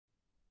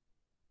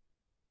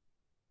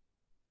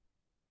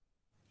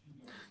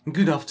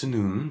Good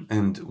afternoon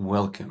and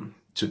welcome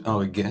to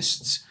our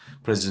guests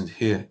present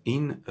here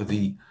in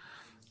the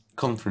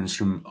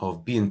conference room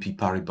of BNP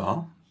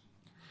Paribas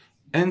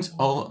and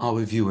all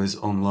our viewers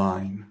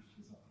online.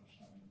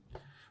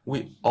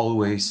 We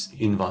always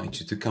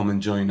invite you to come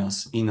and join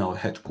us in our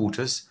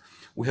headquarters.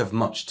 We have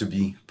much to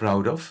be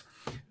proud of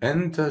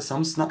and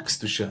some snacks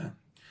to share.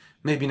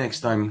 Maybe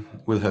next time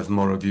we'll have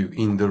more of you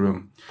in the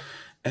room.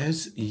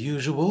 As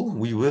usual,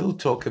 we will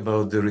talk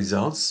about the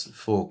results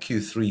for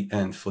Q3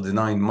 and for the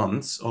 9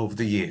 months of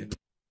the year.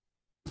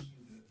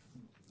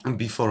 And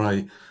before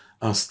I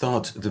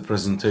start the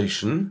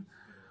presentation,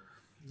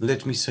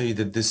 let me say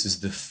that this is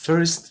the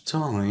first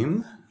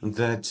time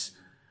that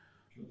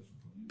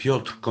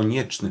Piotr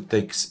Konieczny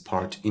takes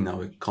part in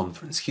our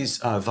conference.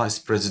 He's our Vice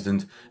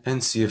President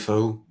and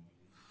CFO.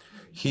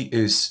 He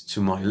is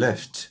to my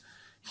left.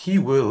 He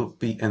will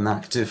be an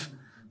active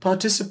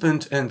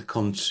participant and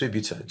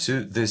contributor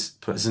to this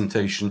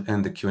presentation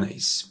and the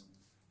Q&As.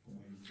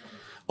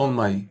 On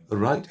my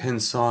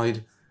right-hand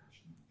side,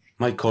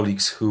 my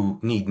colleagues who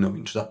need no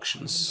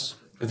introductions.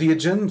 The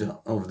agenda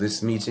of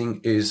this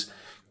meeting is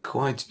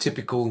quite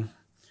typical,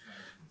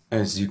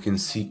 as you can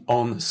see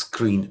on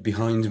screen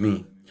behind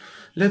me.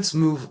 Let's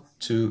move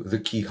to the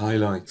key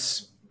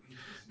highlights.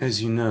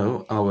 As you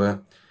know,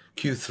 our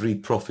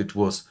Q3 profit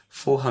was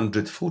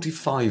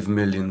 445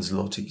 million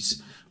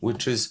zlotys,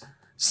 which is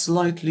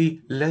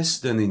slightly less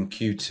than in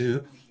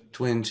Q2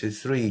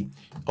 23,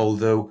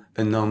 although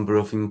a number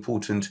of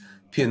important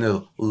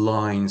P&L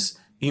lines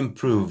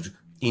improved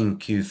in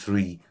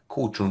Q3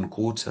 quarter on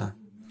quarter.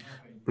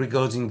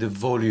 Regarding the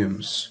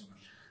volumes,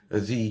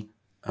 the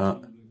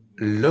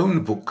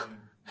loan book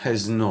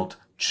has not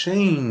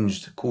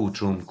changed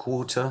quarter on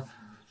quarter,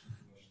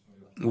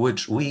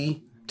 which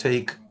we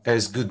take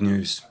as good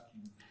news,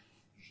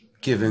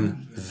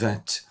 given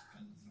that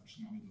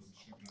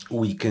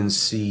we can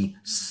see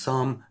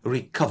some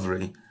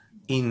recovery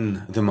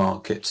in the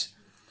market.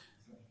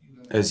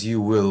 As you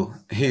will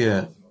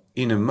hear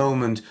in a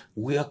moment,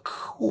 we are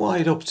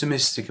quite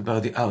optimistic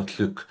about the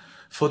outlook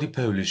for the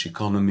Polish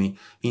economy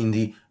in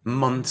the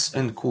months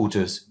and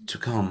quarters to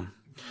come.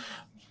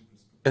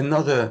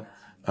 Another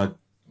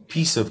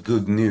piece of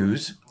good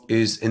news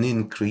is an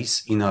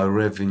increase in our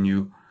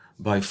revenue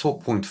by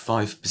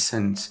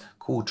 4.5%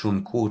 quarter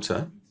on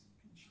quarter,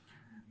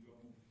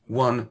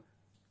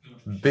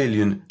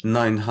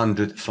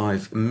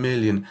 1,905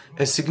 million,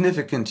 a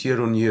significant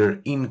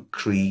year-on-year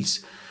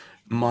increase.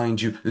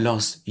 Mind you,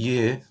 last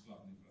year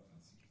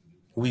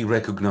we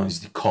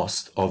recognized the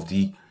cost of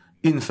the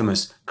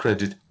infamous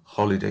credit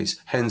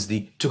holidays, hence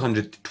the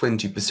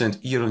 220%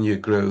 year-on-year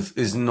growth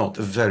is not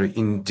very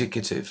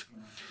indicative.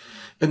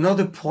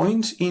 Another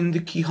point in the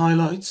key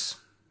highlights,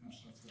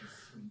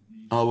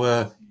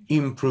 our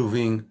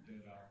improving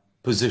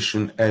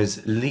position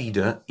as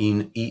leader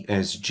in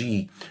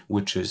ESG,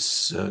 which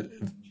is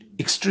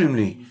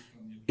extremely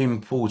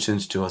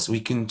important to us.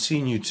 We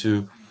continue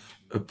to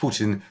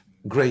put in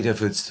great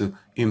efforts to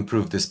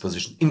improve this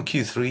position. In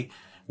Q3,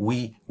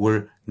 we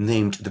were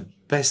named the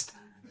best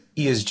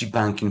ESG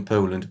bank in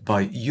Poland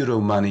by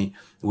Euromoney,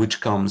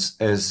 which comes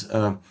as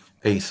a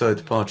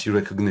third-party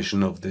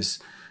recognition of this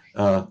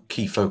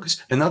key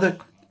focus. Another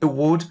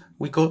award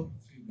we got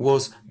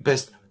was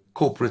Best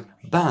Corporate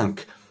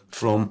Bank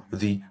from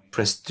the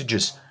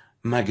prestigious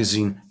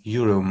magazine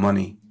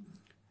Euromoney.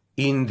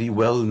 In the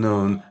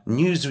well-known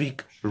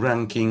Newsweek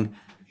ranking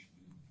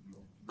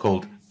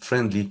called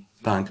Friendly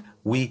Bank,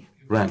 we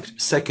ranked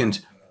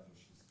second.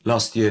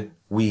 Last year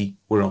we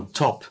were on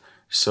top,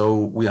 so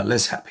we are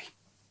less happy.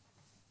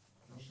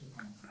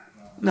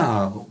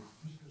 Now,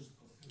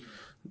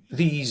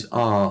 these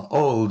are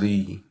all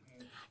the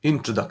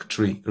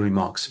introductory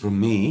remarks from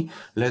me.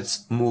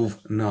 Let's move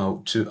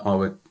now to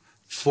our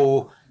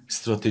 4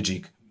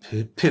 strategic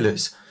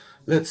pillars.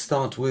 Let's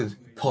start with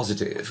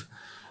positive.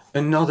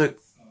 Another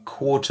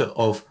quarter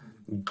of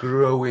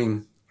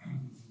growing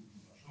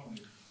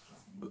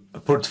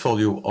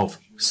portfolio of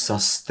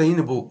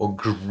sustainable or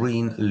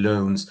green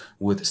loans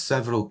with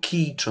several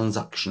key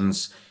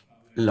transactions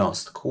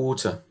last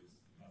quarter,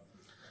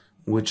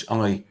 which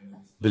I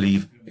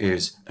believe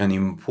is an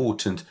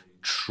important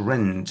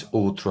trend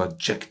or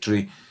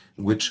trajectory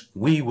which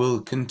we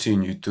will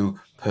continue to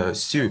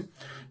pursue.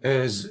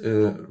 As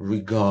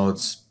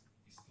regards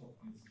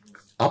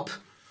up,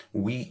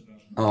 we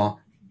are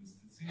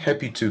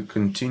happy to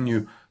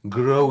continue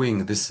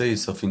growing the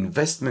sales of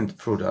investment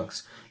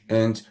products,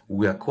 and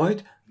we are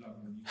quite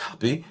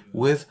happy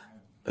with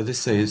the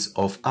sales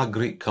of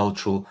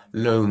agricultural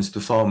loans to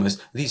farmers.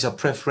 These are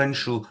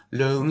preferential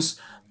loans.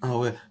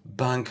 Our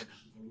bank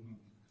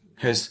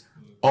has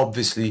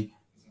obviously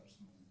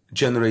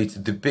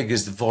generated the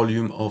biggest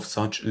volume of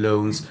such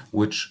loans,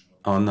 which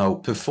are now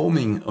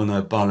performing on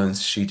our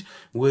balance sheet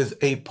with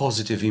a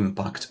positive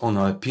impact on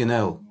our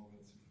P&L.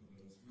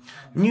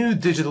 New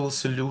digital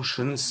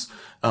solutions,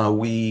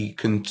 we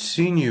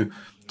continue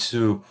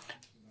to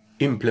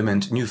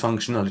implement new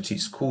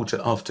functionalities quarter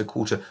after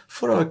quarter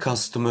for our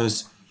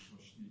customers,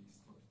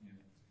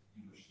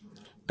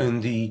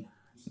 and the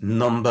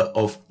number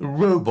of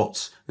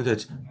robots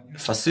that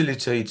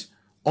facilitate,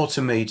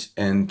 automate,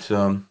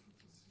 and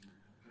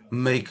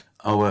make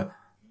our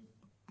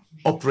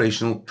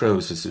operational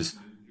processes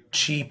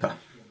cheaper.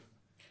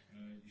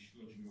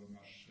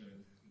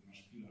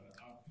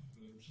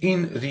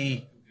 In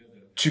the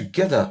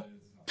Together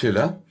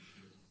pillar,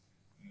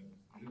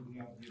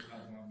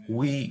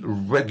 we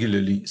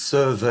regularly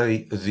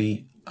survey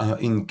the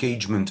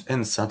engagement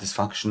and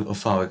satisfaction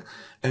of our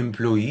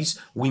employees.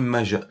 We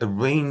measure a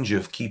range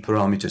of key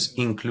parameters,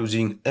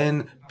 including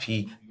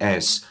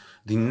NPS,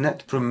 the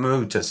Net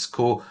Promoter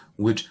Score,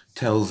 which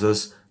tells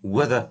us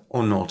whether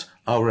or not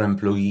our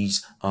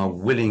employees are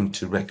willing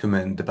to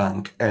recommend the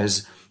bank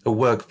as a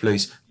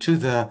workplace to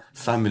their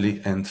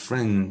family and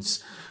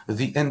friends.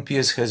 The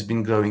NPS has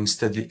been growing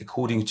steadily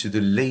according to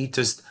the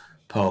latest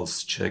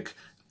pulse check.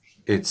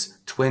 It's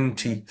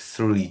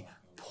 23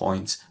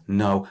 points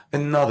now,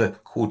 another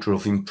quarter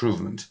of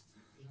improvement.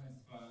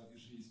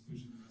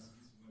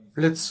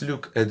 Let's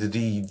look at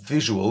the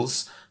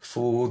visuals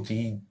for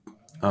the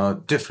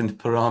different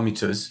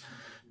parameters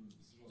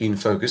in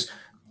focus.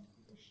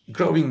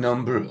 Growing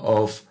number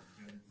of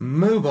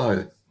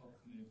mobile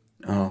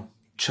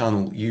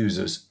channel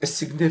users, a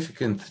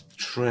significant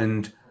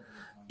trend,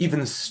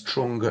 even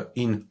stronger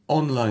in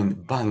online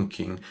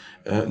banking.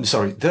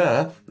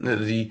 There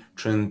the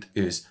trend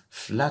is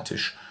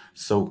flattish.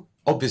 So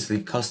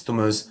obviously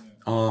customers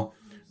are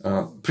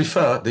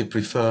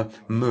prefer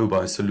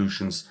mobile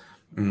solutions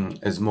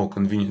as more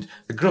convenient.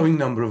 A growing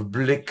number of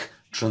BLIK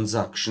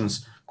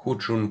transactions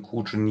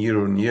quarter-on-quarter and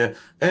year-on-year,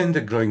 and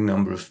a growing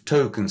number of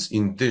tokens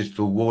in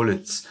digital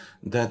wallets.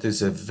 That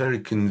is a very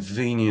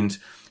convenient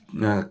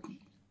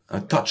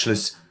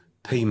touchless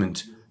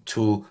payment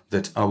tool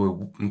that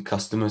our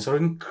customers are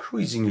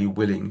increasingly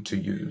willing to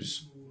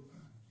use.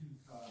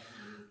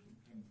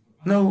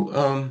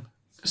 Now,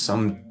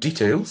 some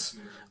details.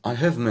 I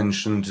have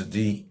mentioned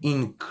the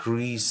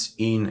increase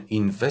in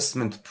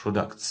investment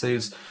product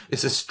sales.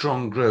 It's a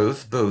strong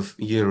growth, both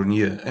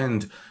year-on-year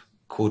and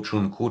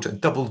quarter-on-quarter,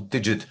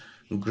 double-digit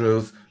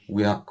growth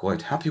we are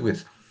quite happy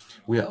with.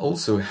 We are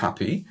also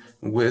happy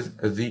with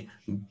the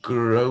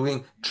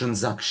growing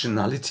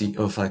transactionality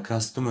of our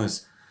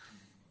customers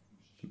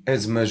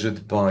as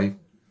measured by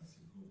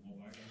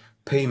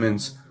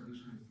payments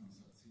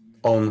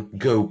on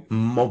Go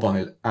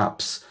mobile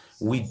apps.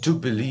 We do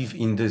believe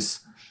in this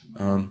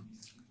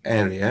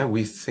area.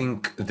 We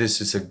think this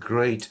is a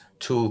great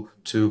tool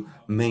to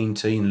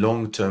maintain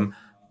long-term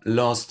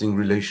lasting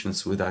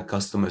relations with our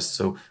customers,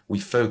 so we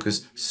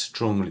focus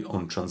strongly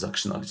on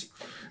transactionality.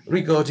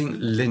 Regarding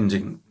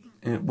lending,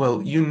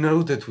 well, you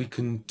know that we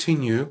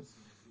continue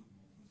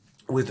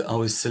with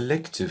our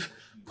selective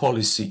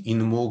policy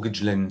in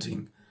mortgage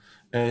lending.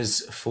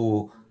 As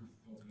for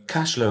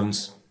cash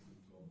loans,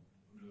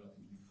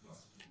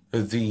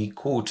 the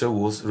quarter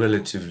was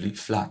relatively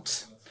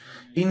flat.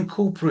 In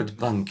corporate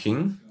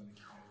banking,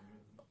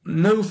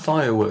 no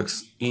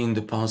fireworks in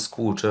the past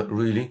quarter,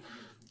 really,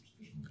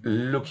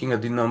 looking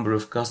at the number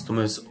of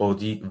customers or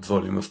the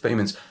volume of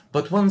payments.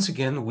 But once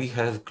again, we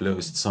have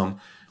closed some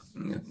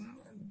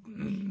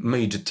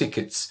major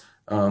tickets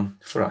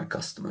for our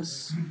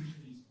customers.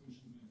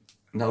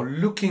 Now,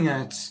 looking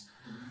at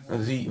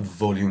the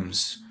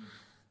volumes,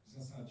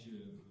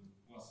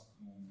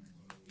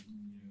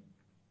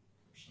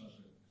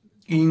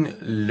 in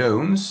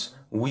loans,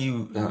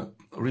 we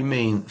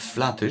remain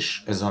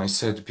flattish, as I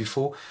said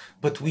before,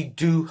 but we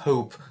do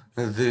hope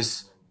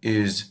this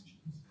is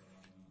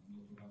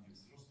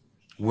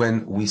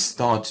when we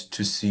start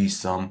to see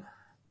some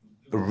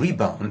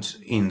rebound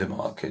in the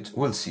market.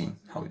 We'll see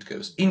how it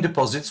goes. In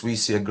deposits, we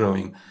see a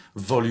growing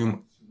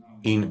volume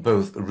in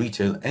both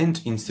retail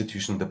and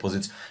institutional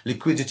deposits.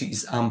 Liquidity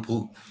is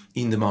ample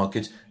in the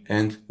market,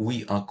 and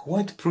we are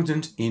quite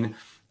prudent in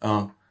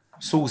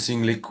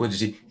sourcing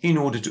liquidity in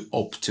order to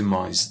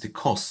optimize the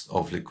cost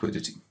of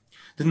liquidity.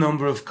 The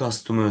number of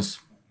customers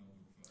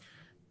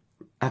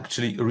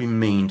actually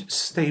remained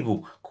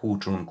stable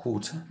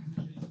quarter-on-quarter.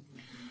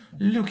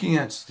 Looking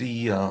at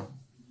the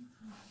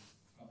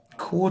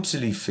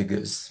quarterly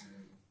figures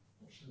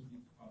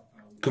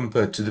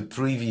compared to the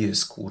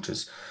previous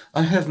quarters,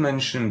 I have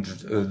mentioned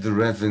the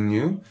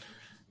revenue.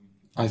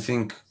 I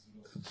think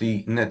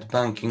the net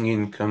banking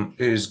income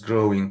is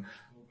growing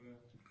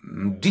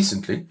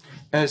decently.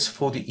 As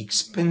for the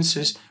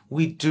expenses,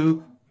 we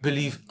do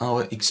believe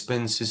our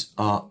expenses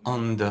are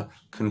under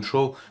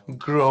control,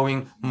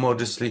 growing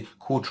modestly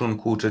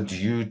quarter-on-quarter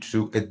due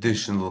to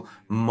additional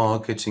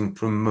marketing,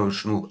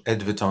 promotional,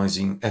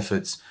 advertising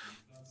efforts,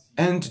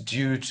 and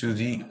due to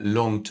the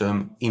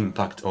long-term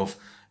impact of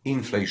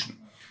inflation.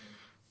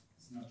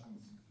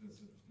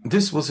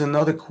 This was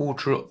another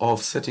quarter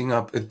of setting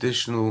up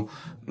additional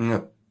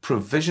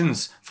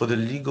provisions for the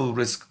legal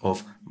risk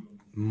of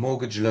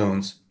mortgage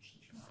loans.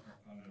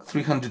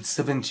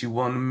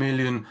 371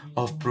 million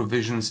of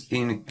provisions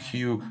in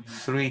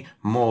Q3,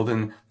 more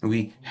than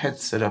we had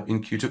set up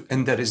in Q2,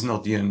 and that is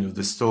not the end of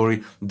the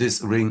story.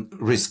 This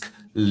risk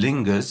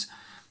lingers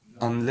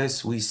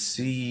unless we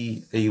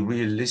see a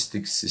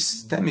realistic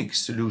systemic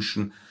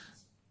solution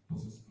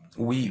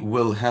we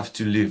will have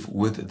to live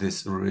with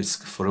this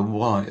risk for a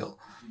while.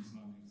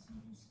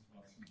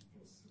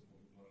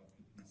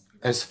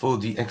 As for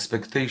the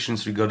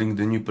expectations regarding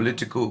the new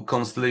political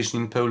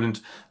constellation in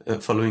Poland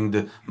following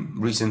the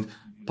recent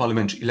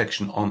parliamentary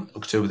election on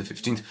October the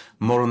 15th,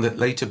 more on that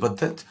later, but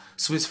that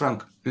Swiss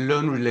franc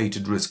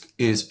loan-related risk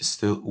is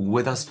still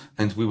with us,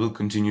 and we will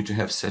continue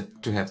to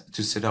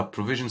set up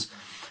provisions.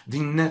 The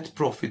net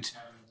profit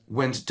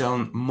went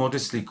down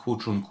modestly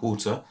quarter on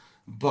quarter,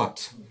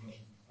 but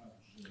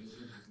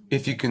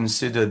if you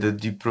consider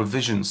that the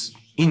provisions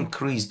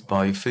increased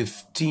by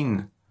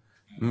 15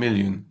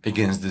 million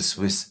against the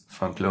Swiss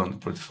franc loan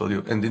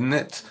portfolio, and the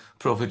net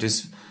profit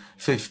is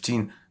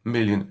 15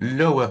 million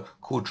lower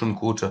quarter on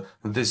quarter,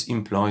 this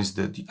implies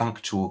that the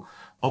actual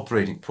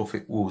operating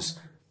profit was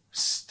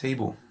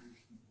stable.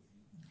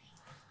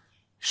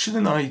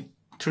 Shouldn't I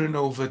turn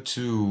over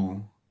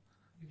to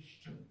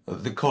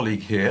the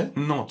colleague here?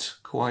 Not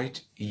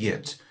quite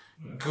yet.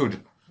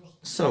 Good.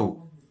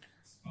 So,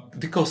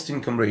 the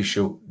cost-income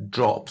ratio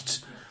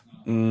dropped.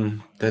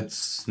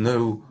 That's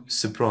no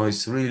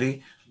surprise,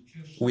 really.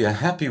 We are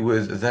happy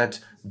with that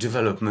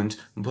development,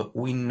 but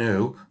we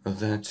know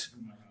that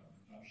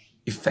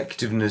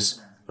effectiveness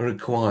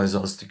requires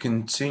us to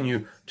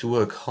continue to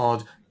work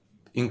hard,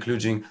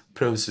 including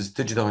process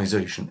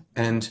digitization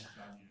and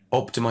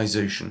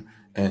optimization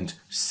and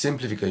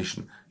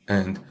simplification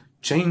and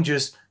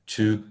changes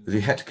to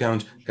the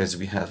headcount as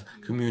we have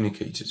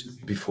communicated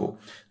before.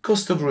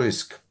 Cost of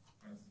risk.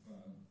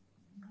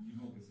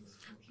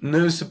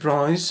 No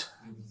surprise.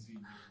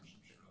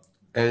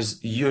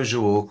 As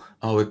usual,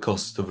 our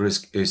cost of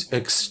risk is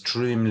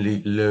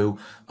extremely low.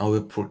 Our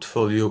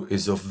portfolio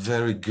is of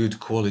very good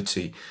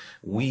quality.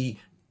 We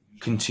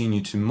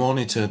continue to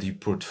monitor the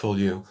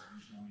portfolio,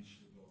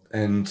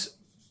 and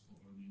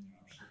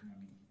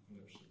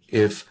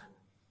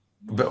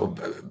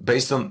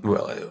based on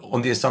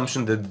the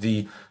assumption that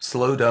the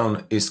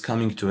slowdown is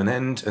coming to an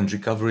end and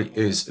recovery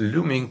is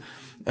looming,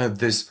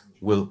 this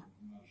will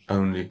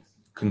only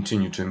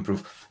continue to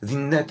improve. The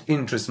net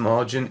interest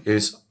margin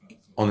is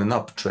on an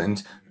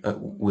uptrend,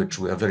 which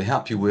we are very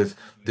happy with.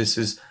 This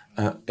is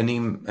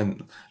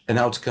an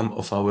outcome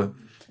of our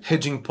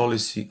hedging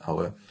policy,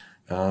 our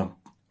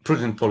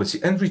prudent policy,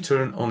 and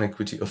return on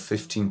equity of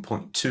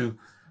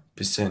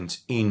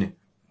 15.2% in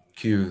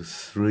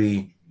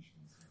Q3.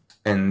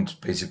 And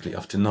basically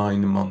after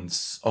 9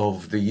 months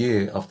of the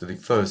year, after the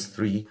first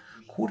 3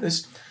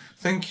 quarters.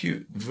 Thank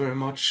you very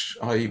much.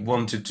 I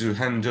wanted to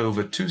hand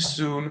over too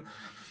soon,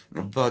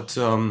 but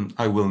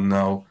I will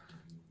now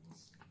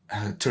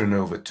turn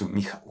over to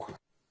Michał.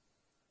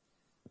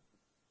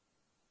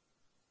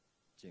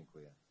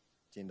 Dziękuję.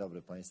 Dzień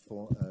dobry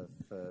Państwu.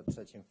 W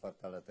trzecim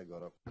kwartale tego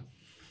roku.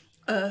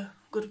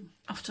 Good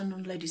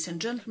afternoon, ladies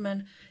and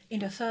gentlemen. In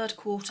the third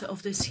quarter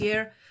of this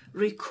year,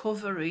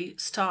 recovery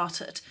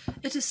started.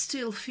 It is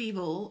still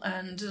feeble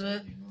and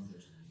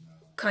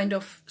kind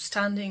of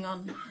standing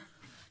on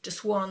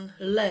just one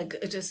leg.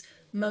 It is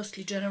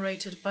mostly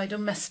generated by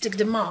domestic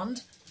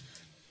demand.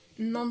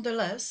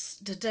 Nonetheless,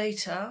 the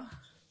data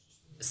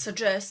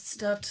suggests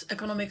that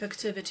economic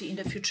activity in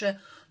the future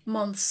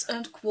months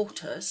and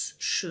quarters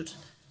should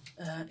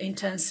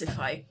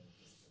intensify.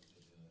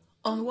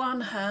 On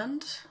one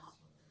hand,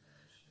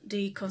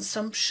 the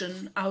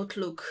consumption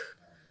outlook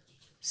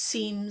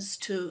seems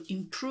to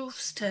improve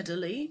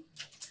steadily,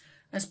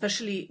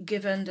 especially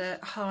given the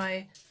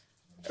high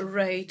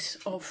rate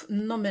of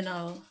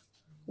nominal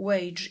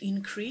wage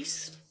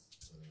increase,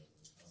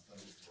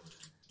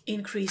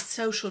 increased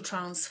social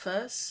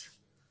transfers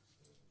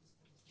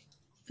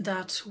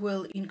that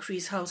will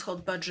increase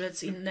household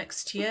budgets in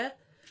next year,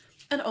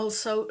 and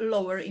also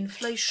lower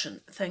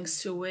inflation,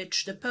 thanks to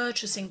which the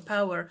purchasing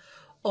power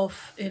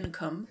of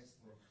income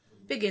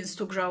begins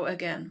to grow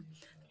again.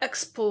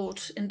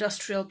 Export,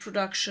 industrial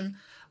production,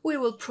 we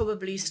will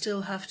probably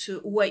still have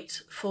to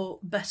wait for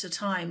better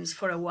times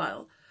for a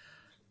while.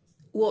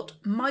 What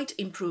might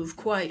improve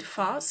quite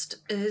fast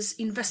is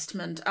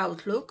investment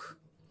outlook,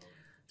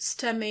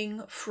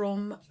 stemming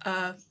from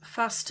a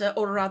faster,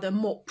 or rather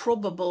more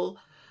probable,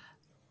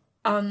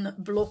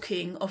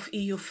 unblocking of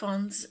EU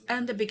funds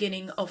and the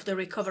beginning of the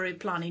recovery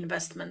plan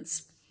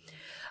investments.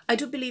 I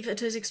do believe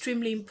it is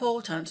extremely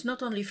important,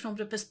 not only from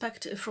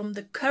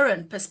the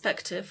current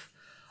perspective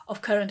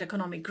of current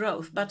economic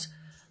growth, but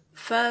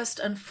first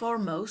and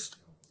foremost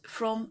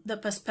from the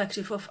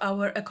perspective of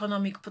our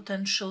economic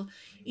potential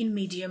in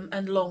medium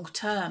and long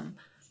term,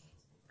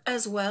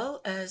 as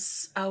well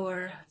as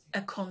our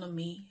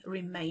economy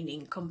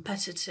remaining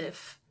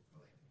competitive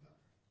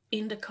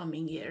in the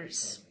coming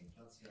years.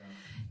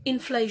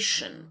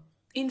 Inflation.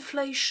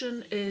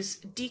 Inflation is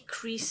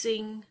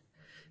decreasing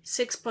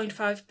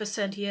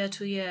 6.5% year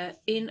to year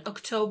in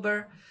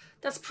October.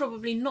 That's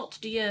probably not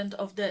the end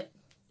of the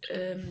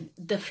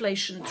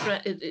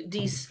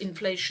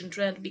disinflation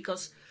trend,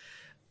 because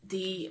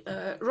the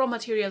raw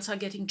materials are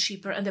getting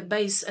cheaper, and the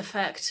base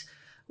effect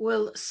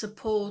will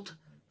support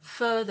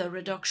further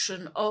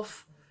reduction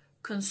of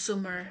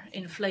consumer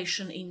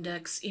inflation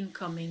index in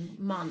coming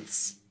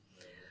months.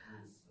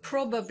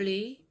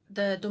 probably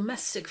the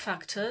domestic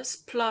factors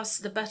plus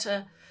the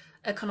better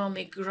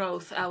economic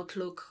growth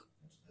outlook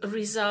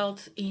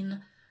result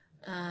in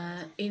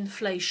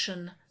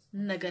inflation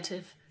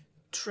negative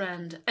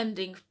trend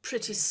ending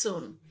pretty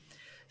soon.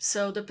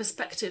 So the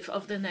perspective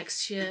of the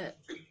next year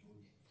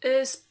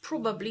is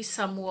probably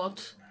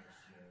somewhat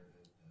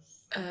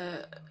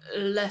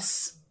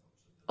less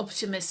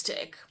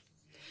optimistic.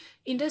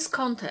 In this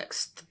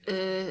context,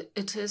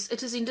 it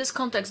is in this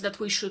context that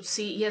we should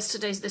see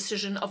yesterday's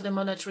decision of the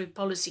Monetary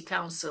Policy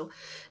Council.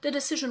 The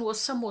decision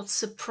was somewhat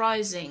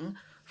surprising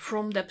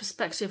from the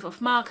perspective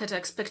of market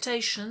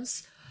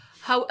expectations.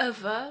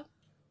 However,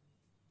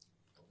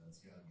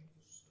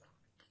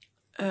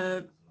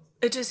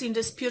 it is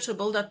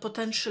indisputable that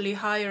potentially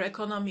higher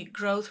economic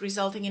growth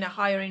resulting in a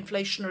higher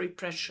inflationary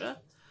pressure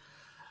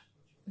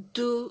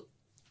do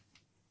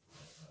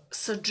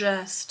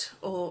suggest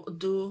or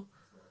do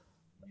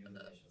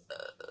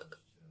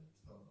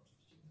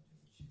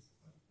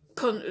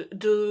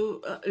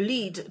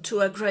lead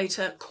to a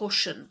greater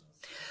caution.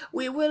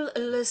 We will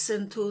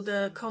listen to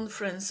the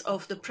conference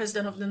of the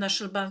President of the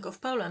National Bank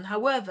of Poland.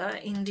 However,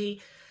 in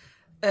the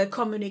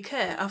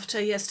communiqué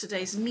after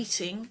yesterday's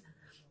meeting,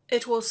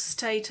 it was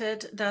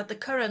stated that the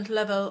current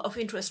level of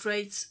interest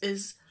rates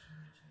is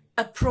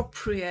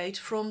appropriate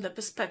from the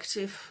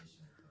perspective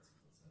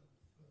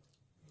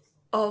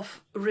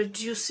of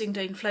reducing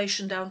the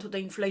inflation down to the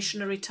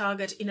inflationary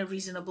target in a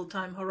reasonable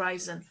time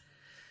horizon.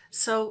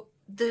 So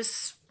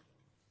this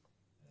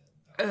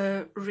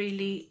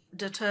really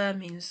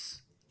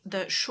determines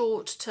the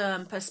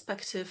short-term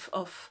perspective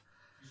of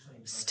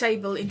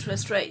stable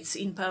interest rates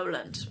in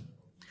Poland.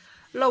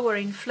 Lower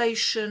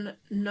inflation,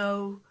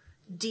 no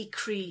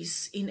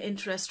decrease in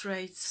interest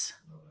rates.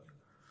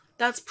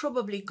 That's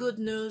probably good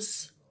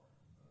news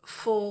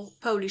for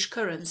Polish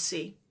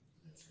currency,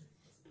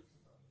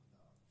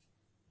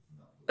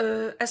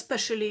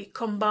 especially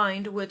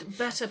combined with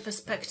better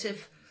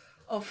perspective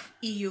of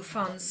EU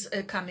funds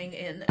coming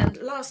in. And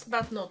last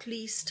but not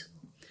least,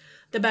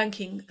 the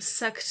banking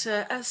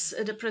sector. As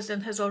the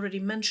President has already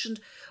mentioned,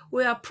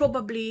 we are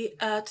probably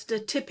at the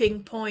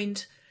tipping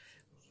point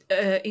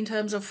in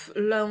terms of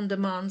loan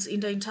demands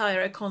in the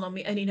entire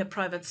economy and in the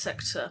private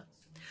sector.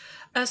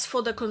 As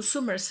for the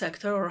consumer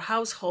sector or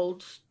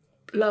household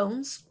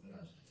loans,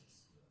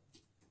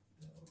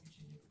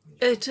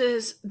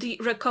 the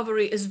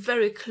recovery is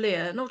very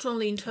clear, not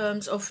only in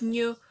terms of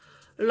new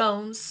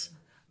loans,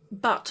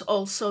 but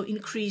also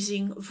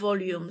increasing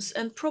volumes.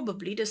 And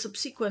probably the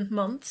subsequent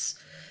months,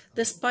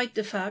 despite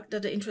the fact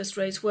that the interest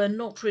rates were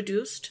not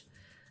reduced,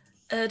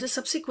 the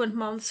subsequent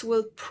months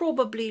will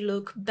probably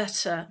look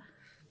better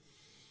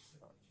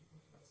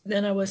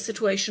than our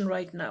situation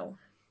right now.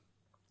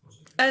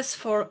 As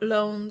for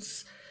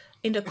loans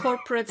in the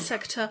corporate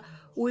sector,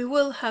 we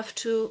will have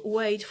to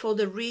wait for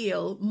the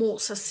real, more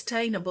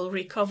sustainable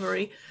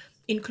recovery,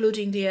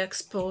 including the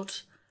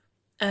export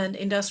and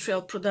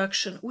industrial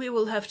production. We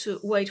will have to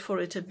wait for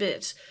it a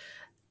bit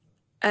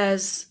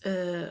as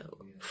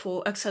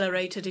for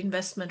accelerated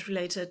investment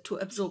related to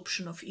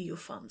absorption of EU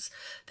funds.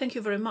 Thank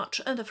you very much,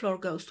 and the floor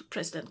goes to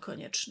President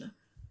Konieczny.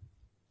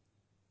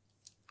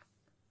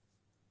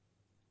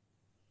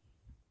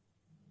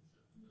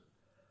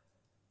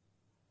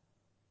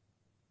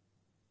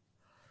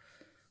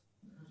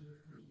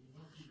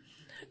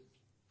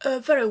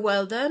 Very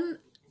well then.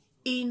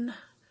 In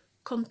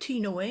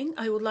continuing,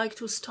 I would like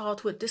to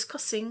start with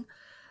discussing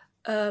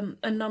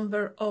a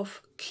number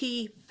of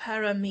key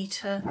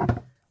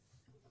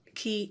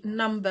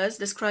numbers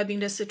describing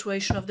the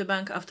situation of the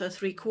bank after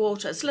 3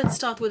 quarters. Let's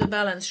start with the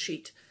balance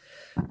sheet.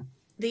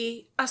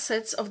 The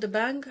assets of the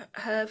bank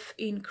have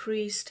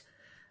increased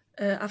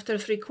after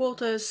 3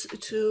 quarters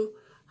to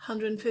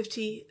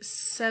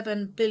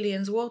 157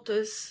 billion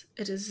zlotys.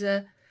 It is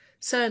a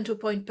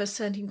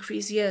 7%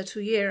 increase year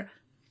to year.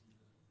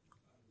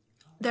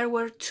 There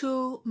were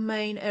 2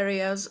 main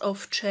areas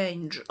of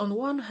change. On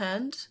one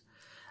hand,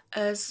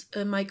 as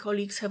my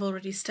colleagues have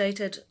already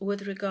stated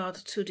with regard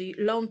to the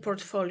loan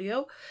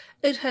portfolio,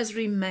 it has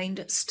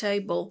remained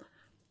stable.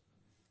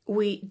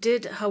 We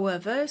did,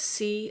 however,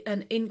 see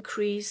an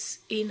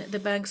increase in the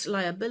bank's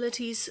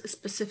liabilities,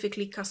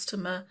 specifically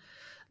customer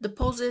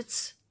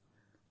deposits,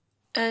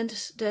 and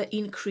the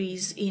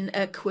increase in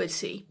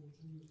equity.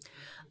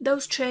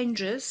 Those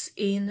changes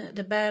in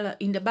the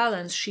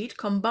balance sheet,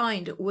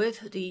 combined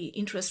with the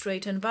interest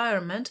rate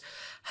environment,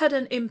 had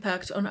an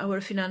impact on our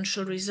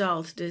financial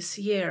result this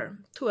year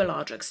to a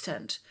large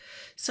extent.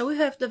 So we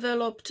have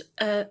developed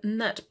a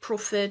net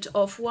profit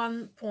of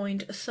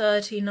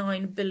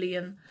 1.39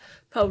 billion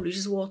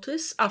Polish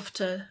zlotys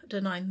after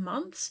the 9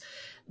 months.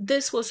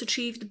 This was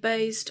achieved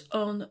based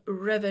on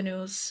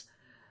revenues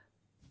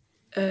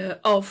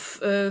of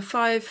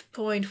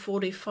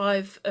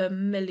 5.45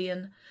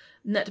 million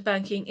net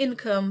banking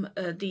income,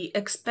 the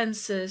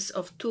expenses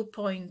of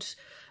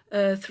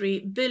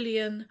 2.3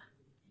 billion,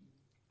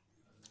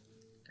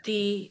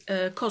 the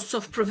costs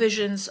of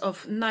provisions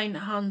of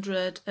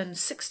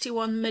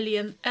 961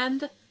 million,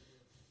 and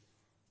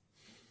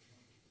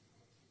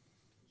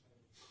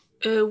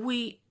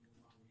we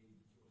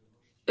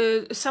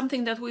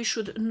something that we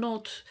should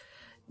not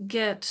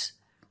get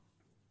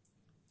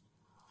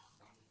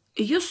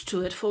used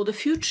to it for the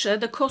future,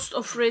 the cost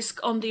of risk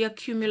on the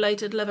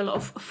accumulated level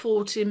of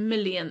 40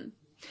 million.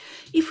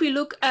 If we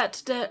look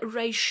at the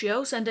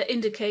ratios and the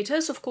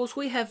indicators, of course,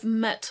 we have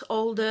met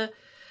all the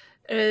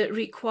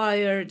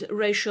required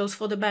ratios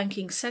for the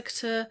banking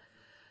sector.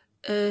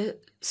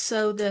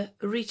 So the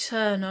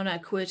return on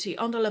equity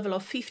on the level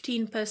of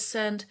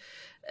 15%,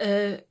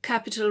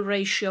 capital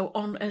ratio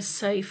on a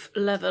safe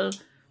level.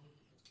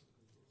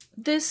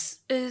 This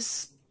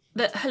is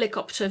the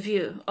helicopter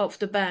view of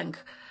the bank.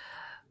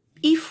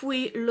 If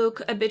we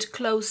look a bit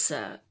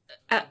closer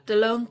at the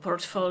loan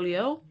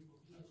portfolio,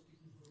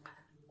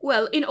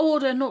 well, in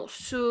order not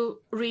to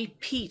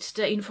repeat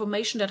the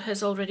information that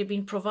has already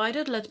been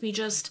provided, let me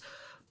just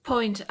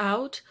point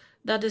out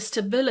that the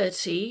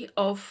stability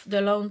of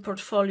the loan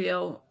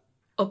portfolio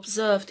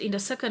observed in the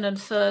second and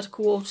third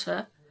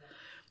quarter,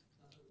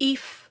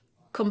 if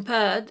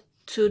compared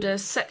to the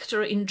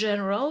sector in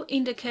general,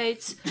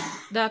 indicates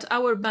that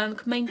our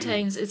bank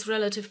maintains its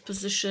relative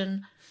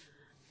position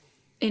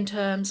in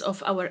terms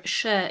of our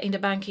share in the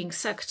banking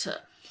sector.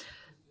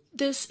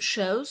 This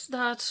shows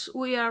that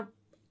we are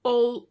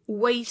all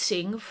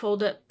waiting for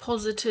the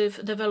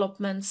positive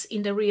developments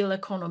in the real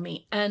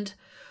economy, and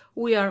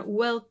we are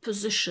well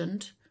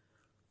positioned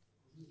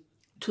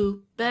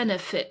to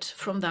benefit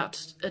from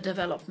that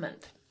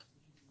development.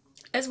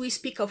 As we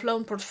speak of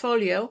loan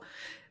portfolio,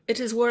 it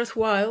is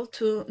worthwhile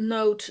to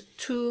note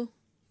two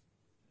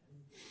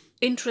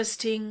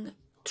interesting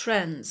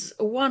trends.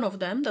 One of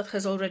them that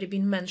has already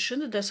been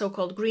mentioned, the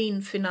so-called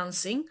green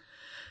financing.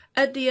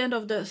 At the end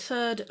of the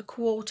third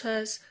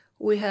quarters,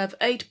 we have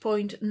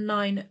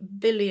 8.9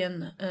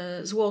 billion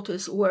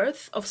zlotys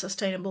worth of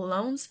sustainable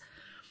loans,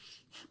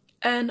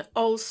 and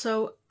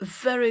also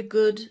very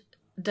good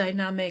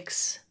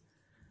dynamics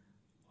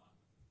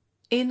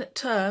in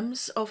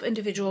terms of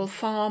individual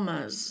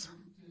farmers'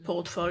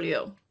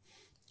 portfolio.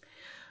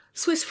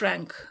 Swiss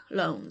franc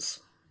loans.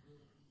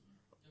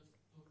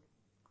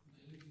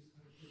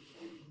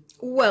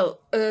 Well,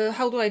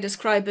 how do I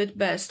describe it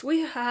best?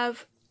 We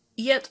have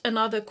yet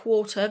another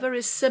quarter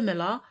very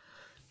similar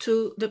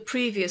to the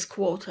previous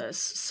quarters.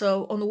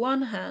 So on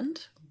one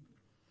hand,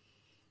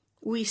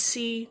 we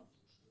see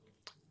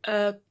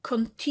a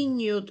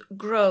continued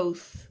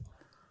growth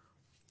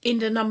in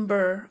the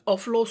number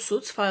of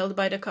lawsuits filed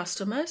by the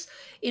customers.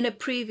 In a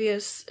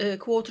previous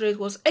quarter, it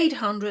was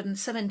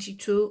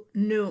 872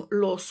 new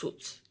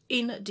lawsuits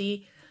in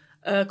the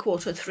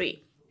quarter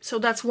three. So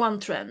that's one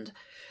trend.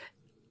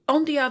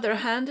 On the other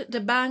hand, the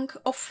bank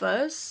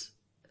offers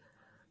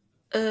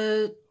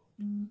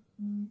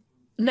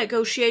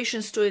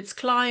negotiations to its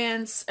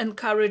clients,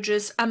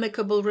 encourages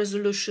amicable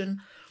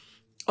resolution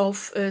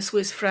of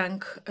Swiss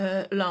franc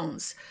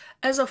loans.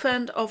 As of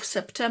end of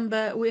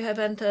September, we have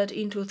entered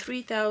into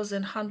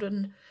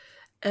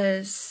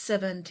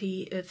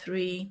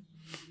 3,173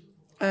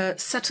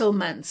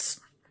 settlements.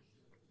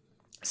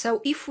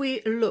 So if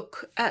we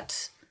look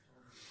at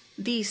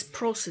these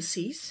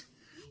processes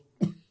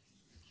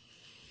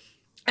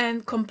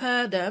and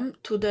compare them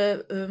to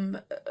the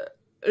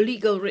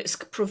legal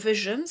risk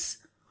provisions,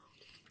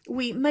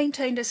 we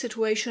maintain a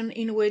situation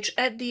in which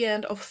at the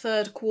end of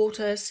third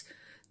quarters,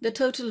 the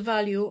total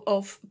value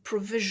of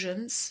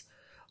provisions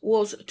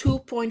was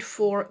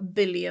 2.4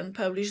 billion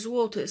Polish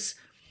zlotys,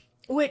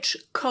 which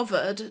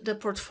covered the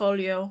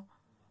portfolio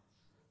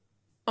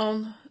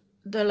on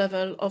the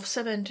level of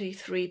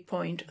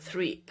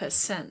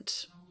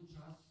 73.3%.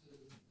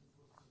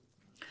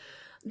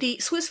 The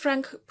Swiss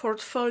franc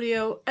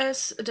portfolio,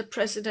 as the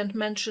President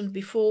mentioned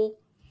before,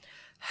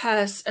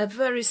 has a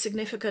very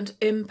significant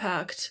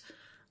impact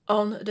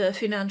on the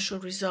financial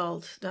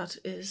result that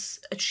is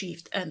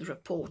achieved and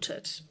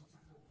reported.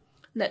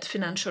 Net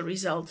financial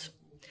result.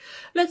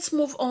 Let's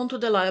move on to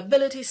the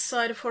liabilities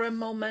side for a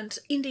moment.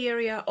 In the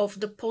area of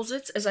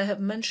deposits, as I have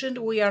mentioned,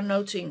 we are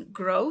noting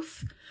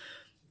growth.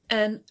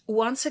 And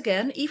once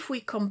again, if we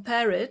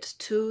compare it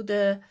to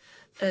the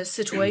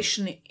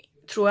situation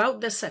throughout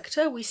the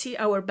sector, we see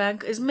our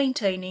bank is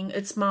maintaining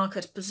its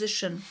market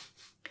position.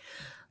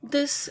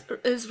 This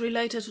is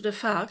related to the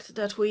fact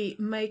that we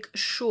make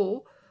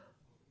sure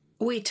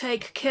we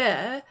take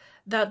care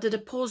that the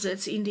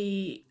deposits in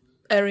the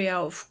area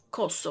of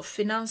costs of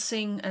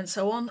financing and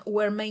so on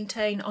were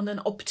maintained on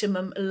an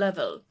optimum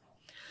level.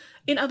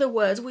 In other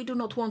words, we do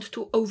not want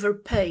to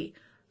overpay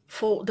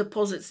for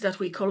deposits that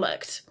we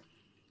collect.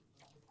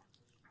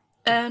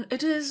 And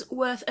it is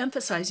worth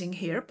emphasizing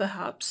here,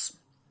 perhaps,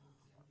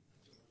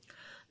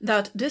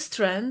 that this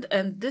trend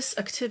and this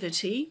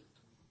activity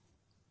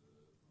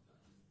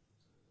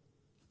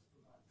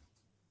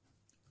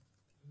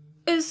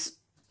is,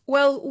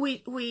 well,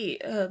 we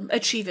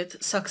achieve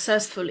it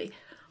successfully.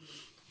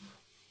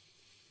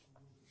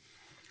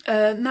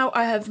 Now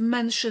I have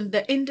mentioned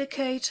the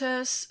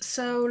indicators,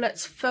 so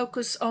let's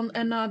focus on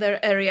another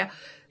area.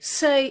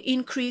 Say,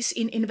 increase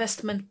in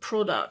investment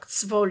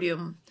products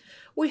volume.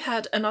 We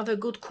had another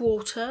good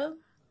quarter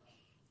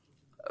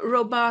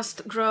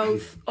robust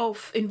growth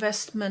of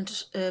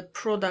investment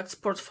products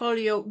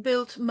portfolio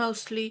built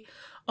mostly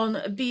on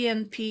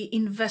BNP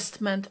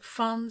investment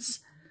funds,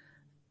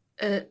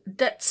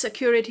 debt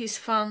securities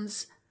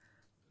funds,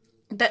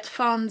 debt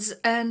funds,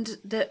 and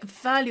the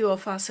value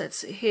of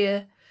assets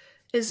here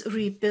is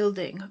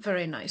rebuilding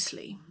very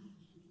nicely.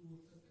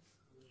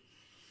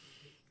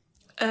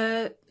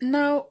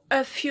 Now,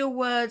 a few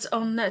words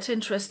on net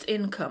interest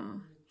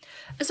income.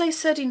 As I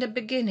said in the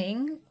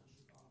beginning,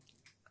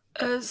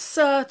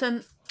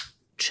 certain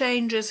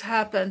changes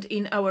happened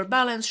in our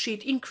balance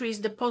sheet,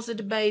 increased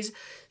deposit base,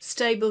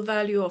 stable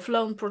value of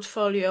loan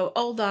portfolio.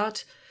 All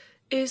that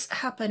is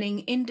happening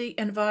in the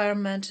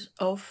environment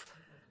of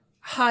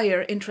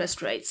higher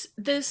interest rates.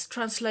 This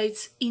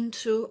translates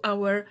into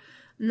our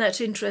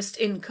net interest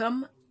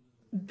income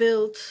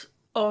built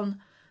on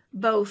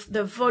both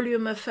the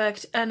volume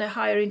effect and a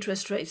higher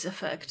interest rates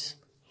effect.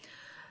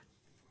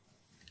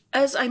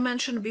 As I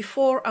mentioned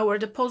before, our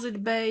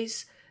deposit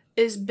base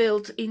is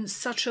built in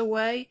such a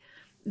way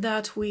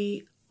that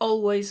we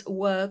always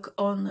work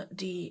on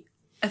the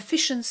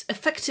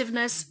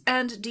effectiveness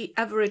and the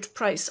average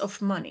price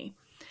of money.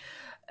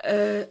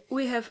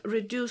 We have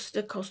reduced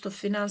the cost of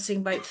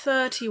financing by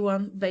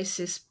 31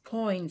 basis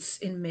points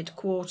in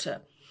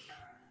mid-quarter.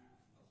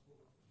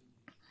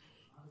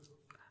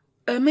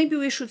 Maybe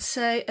we should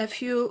say a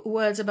few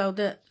words about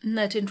the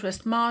net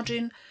interest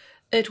margin.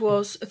 It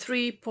was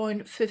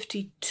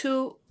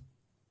 3.52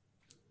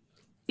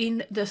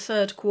 in the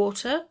third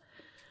quarter.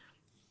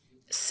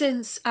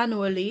 Since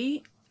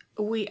annually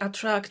we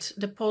attract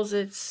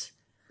deposits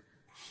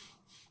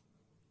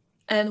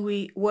and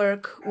we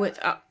work with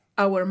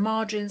our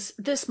margins,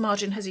 this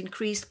margin has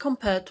increased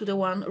compared to the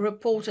one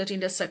reported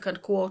in the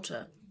second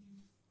quarter.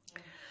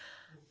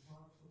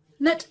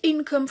 Net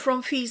income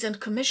from fees and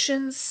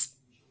commissions.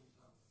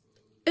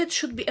 It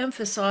should be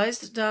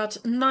emphasized that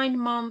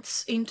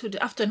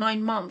after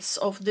 9 months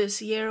of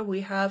this year,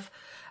 we have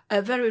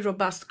a very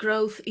robust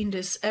growth in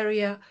this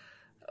area.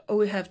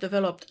 We have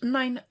developed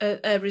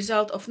a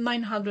result of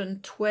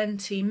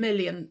 920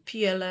 million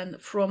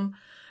PLN from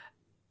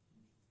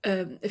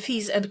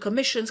fees and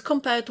commissions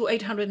compared to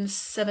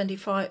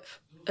 875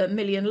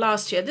 million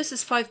last year. This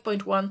is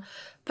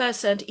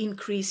 5.1%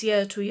 increase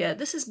year to year.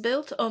 This is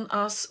built on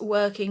us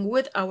working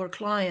with our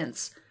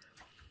clients.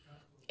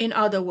 In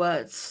other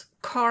words,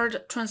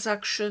 card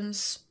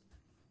transactions,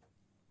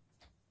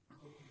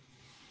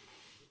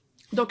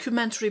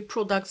 documentary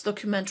products,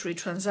 documentary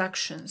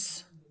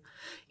transactions.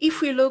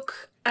 If we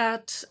look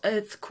at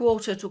a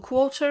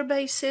quarter-to-quarter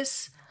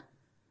basis,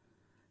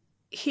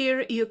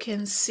 here you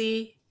can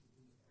see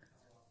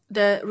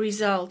the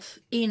result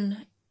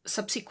in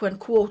subsequent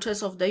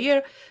quarters of the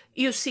year.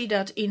 You see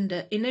that in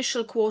the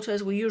initial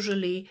quarters, we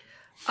usually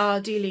are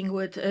dealing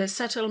with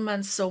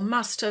settlements, so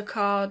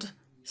MasterCard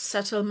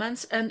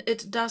settlements, and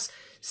it does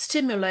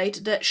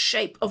stimulate the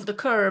shape of the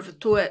curve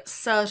to a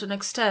certain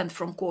extent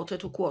from quarter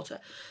to quarter.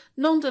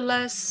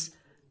 Nonetheless,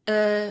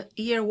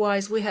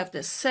 year-wise, we have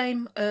the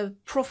same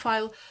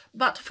profile,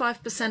 but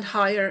 5%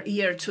 higher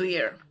year to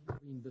year.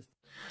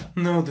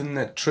 Now the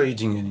net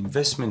trading and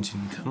investment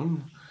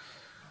income,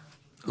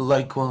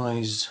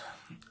 likewise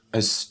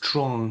a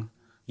strong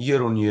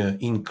year-on-year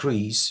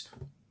increase.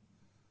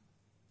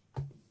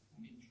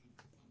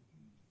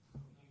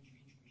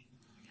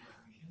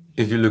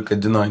 If you look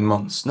at the 9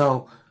 months.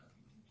 Now,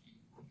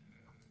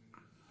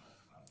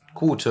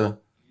 quarter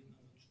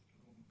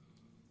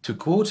to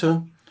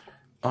quarter,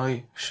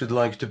 I should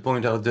like to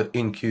point out that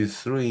in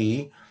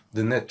Q3,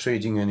 the net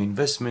trading and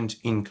investment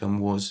income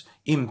was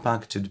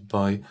impacted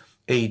by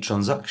a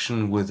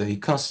transaction with a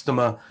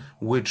customer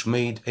which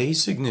made a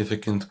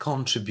significant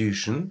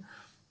contribution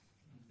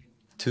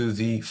to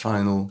the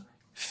final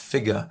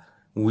figure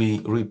we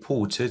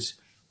reported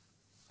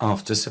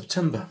after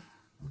September.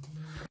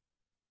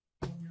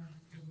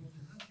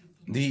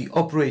 The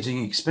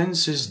operating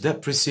expenses,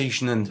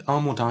 depreciation and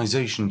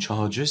amortization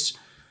charges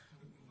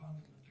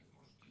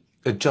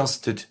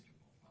adjusted,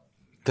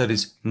 that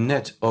is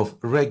net of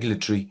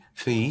regulatory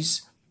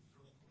fees,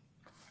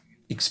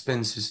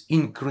 expenses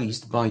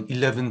increased by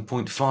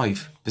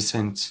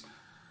 11.5%.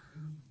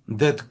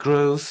 That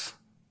growth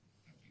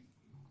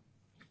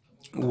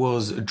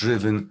was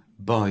driven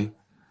by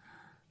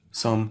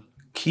some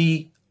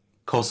key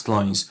cost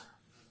lines.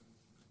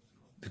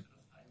 The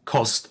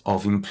cost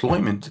of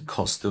employment,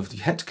 cost of the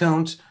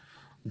headcount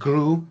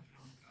grew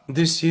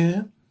this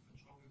year,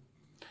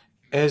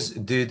 as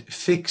did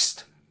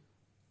fixed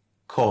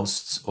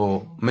costs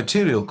or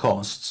material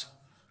costs,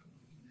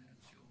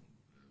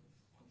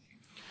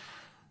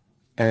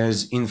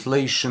 as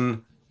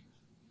inflation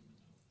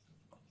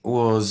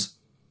was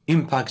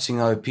impacting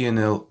our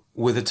P&L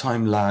with a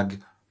time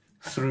lag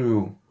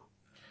through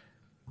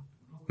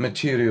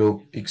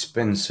material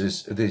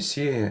expenses this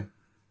year.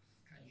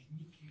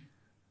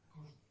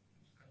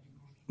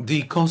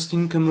 The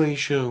cost-income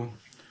ratio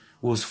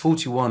was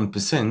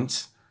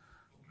 41%,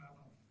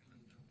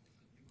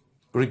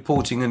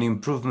 reporting an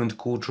improvement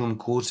quarter on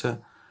quarter.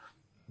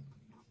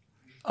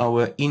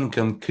 Our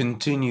income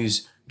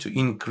continues to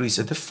increase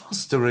at a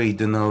faster rate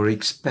than our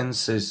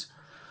expenses.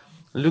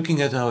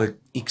 Looking at our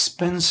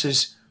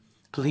expenses,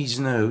 please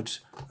note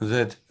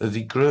that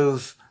the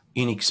growth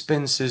in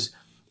expenses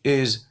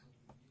is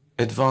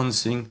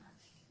advancing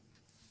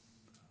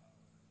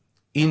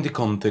in the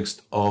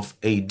context of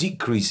a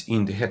decrease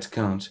in the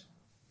headcount,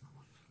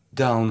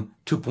 down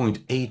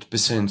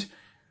 2.8%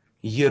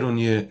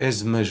 year-on-year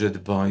as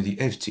measured by the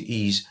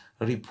FTEs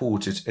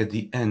reported at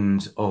the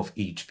end of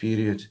each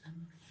period.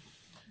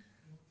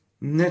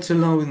 Net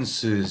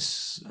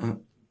allowances.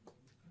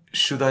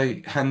 Should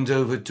I hand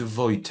over to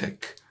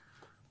Wojtek?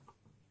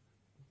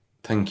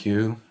 Thank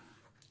you,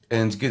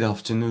 and good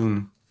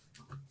afternoon.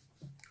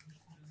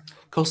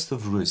 Cost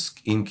of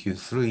risk in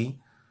Q3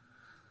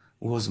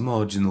 was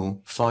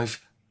marginal,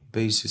 5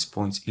 basis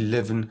points,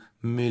 11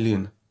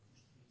 million.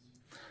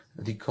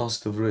 The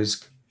cost of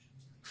risk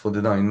for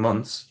the 9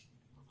 months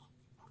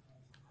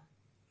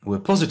were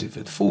positive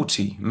at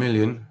 40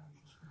 million.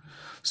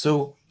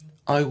 So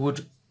I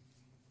would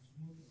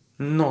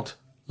not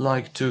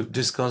like to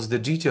discuss the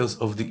details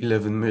of the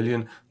 11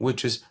 million,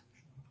 which is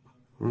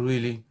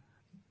really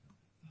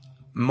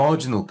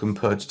marginal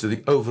compared to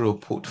the overall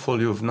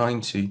portfolio of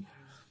 90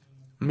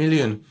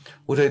 million.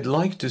 What I'd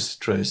like to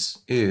stress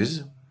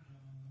is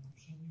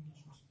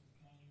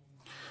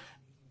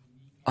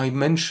I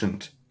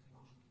mentioned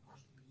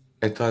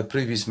at our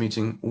previous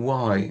meeting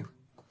why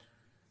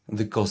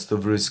the cost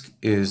of risk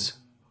is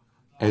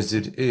as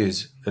it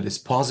is, that is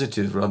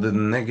positive rather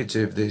than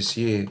negative this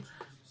year.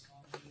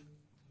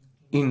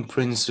 In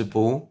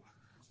principle,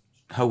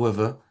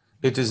 however,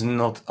 it is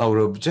not our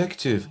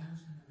objective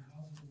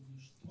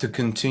to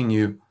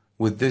continue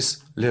with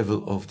this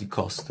level of the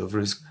cost of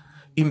risk.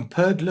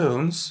 Impaired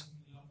loans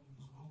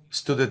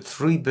stood at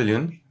 3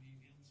 billion,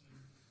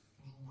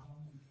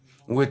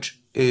 which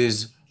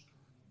is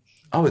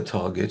our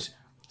target,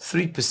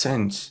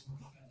 3%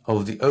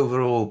 of the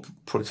overall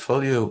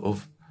portfolio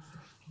of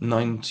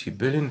 90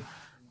 billion.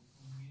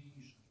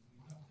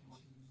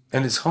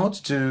 And it's hard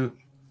to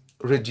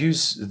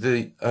reduce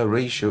the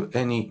ratio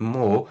any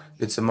more.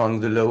 It's among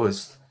the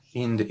lowest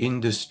in the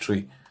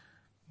industry.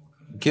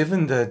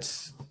 Given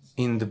that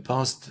in the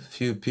past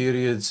few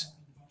periods,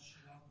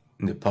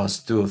 in the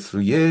past 2 or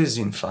 3 years,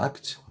 in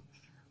fact,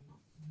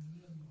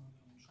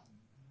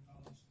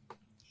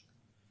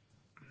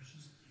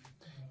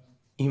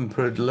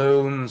 impaired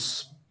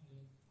loans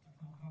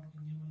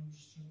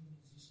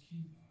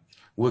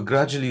were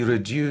gradually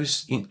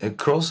reduced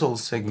across all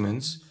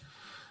segments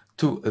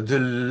to the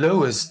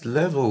lowest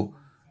level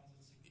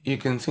you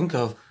can think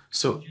of.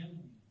 So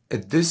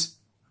at this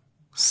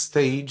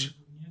stage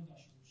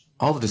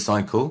of the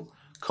cycle,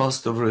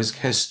 cost of risk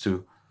has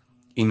to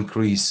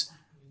increase.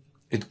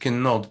 It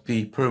cannot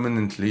be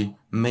permanently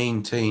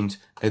maintained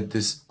at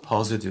this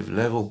positive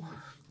level.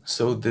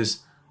 So this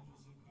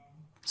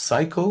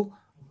cycle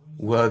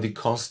where the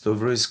cost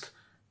of risk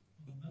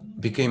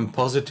became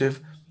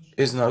positive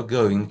is now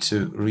going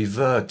to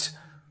revert.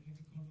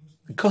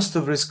 The cost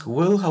of risk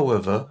will,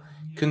 however,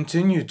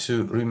 continue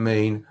to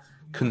remain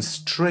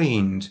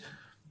constrained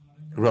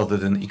rather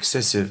than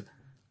excessive.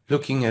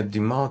 Looking at the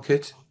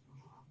market,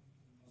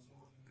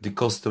 the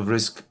cost of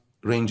risk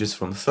ranges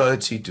from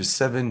 30 to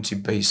 70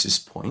 basis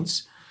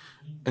points,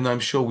 and I'm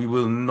sure we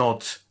will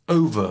not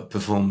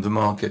overperform the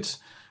market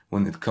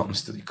when it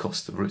comes to the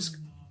cost of risk.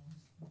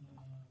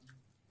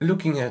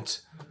 Looking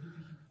at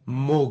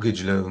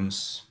mortgage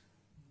loans,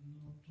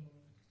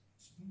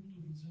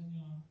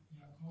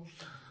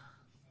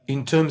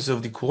 in terms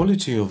of the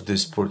quality of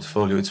this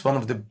portfolio, it's one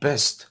of the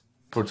best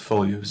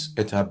portfolios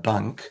at our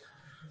bank.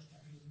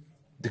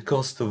 The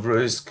cost of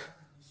risk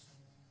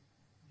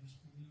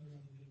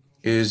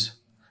is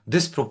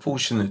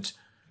disproportionate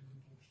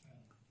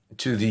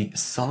to the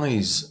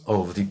size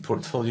of the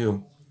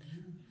portfolio.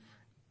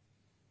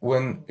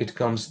 When it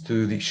comes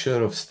to the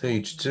share of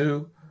stage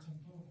 2,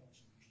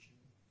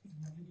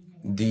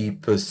 the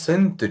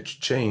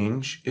percentage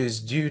change is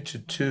due to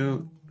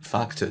 2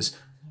 factors.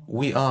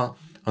 We are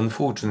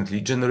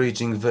unfortunately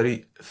generating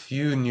very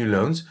few new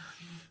loans,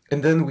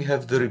 and then we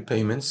have the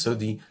repayments, so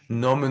the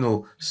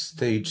nominal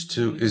stage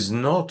 2 is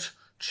not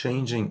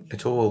changing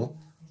at all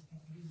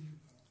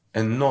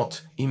and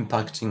not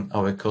impacting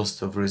our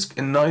cost of risk,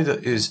 and neither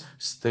is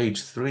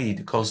stage 3.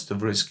 The cost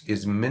of risk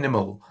is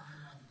minimal,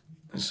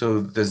 so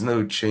there's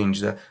no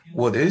change there.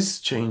 What is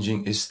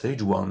changing is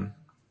stage 1.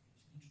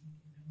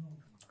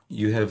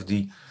 You have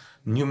the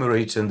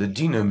numerator and the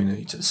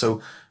denominator,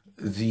 so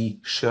the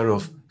share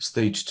of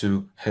stage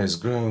 2 has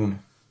grown.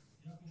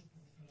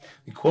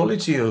 The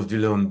quality of the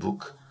loan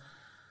book.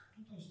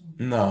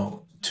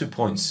 Now, 2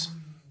 points.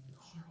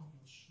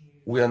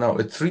 We are now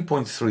at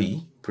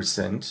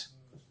 3.3%.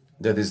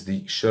 That is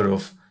the share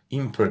of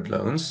impaired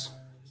loans,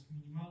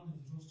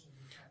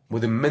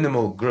 with a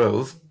minimal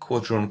growth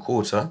quarter on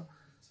quarter.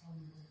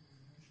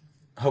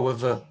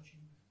 However,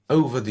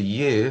 over the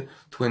year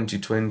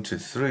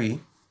 2023,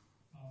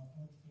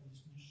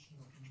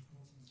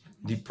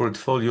 the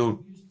portfolio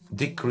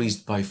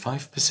decreased by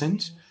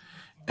 5%,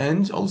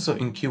 and also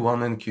in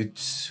Q1 and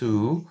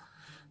Q2,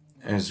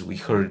 as we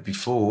heard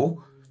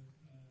before,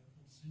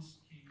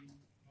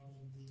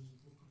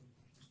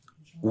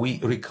 we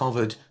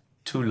recovered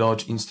 2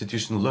 large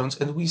institutional loans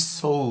and we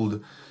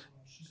sold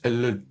a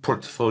little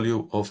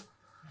portfolio of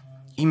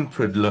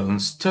impaired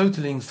loans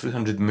totaling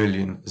 300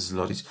 million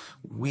zlotys.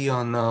 We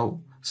are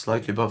now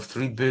slightly above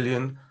 3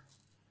 billion,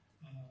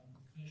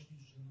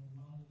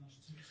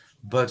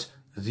 but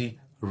the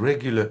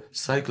regular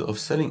cycle of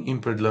selling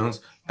impaired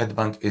loans at the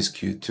bank is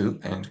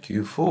Q2 and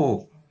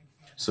Q4.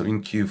 So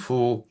in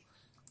Q4,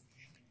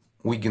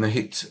 we're gonna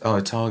hit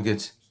our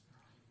target.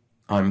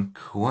 I'm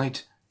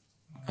quite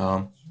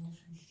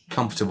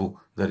comfortable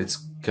that it's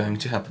going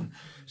to happen.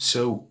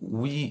 So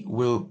we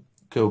will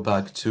go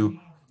back to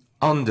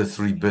under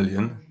 3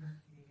 billion,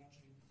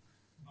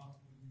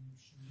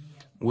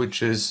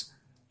 which is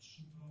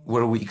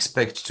where we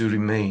expect to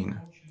remain.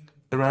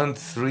 Around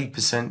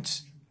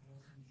 3%,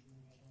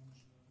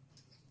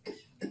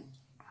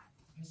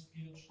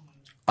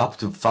 up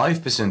to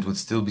 5% would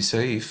still be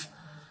safe.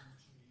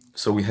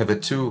 So we have a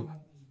 2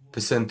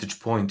 percentage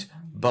point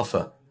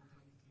buffer.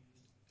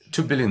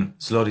 2 billion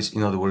zlotys,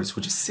 in other words,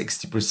 which is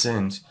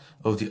 60%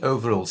 of the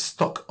overall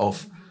stock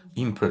of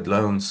impaired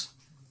loans,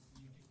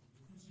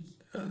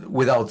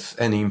 without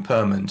any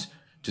impairment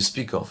to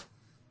speak of.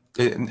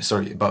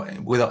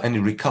 Without any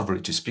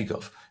recovery to speak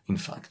of, in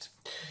fact.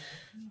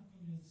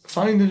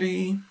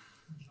 Finally,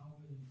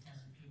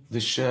 the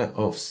share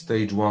of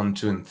stage 1,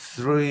 2, and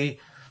 3.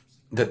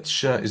 That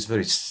share is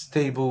very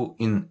stable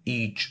in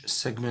each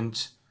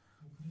segment.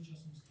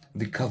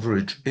 The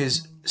coverage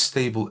is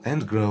stable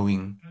and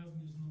growing.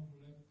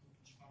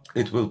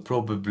 It will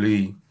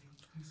probably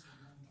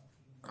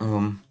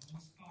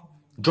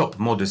drop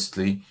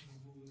modestly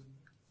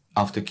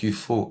after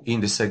Q4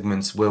 in the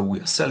segments where we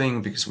are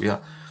selling, because we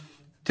are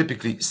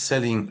typically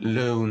selling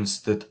loans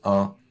that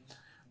are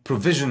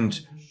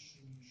provisioned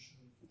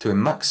to a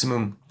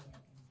maximum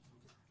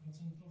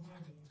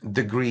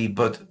degree,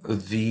 but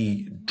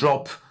the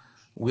drop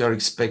we are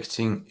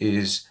expecting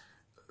is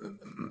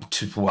up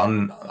to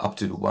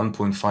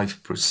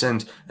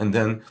 1.5%, and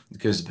then it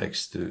goes back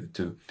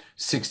to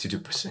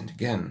 62%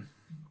 again.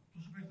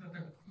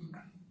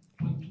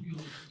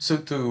 So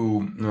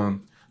to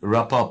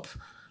wrap up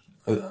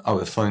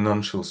our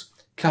financials,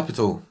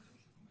 capital,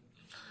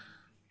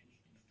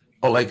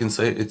 all I can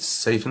say, it's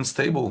safe and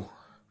stable.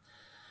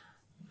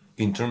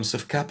 In terms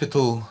of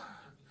capital,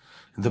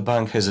 the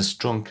bank has a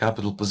strong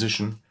capital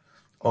position.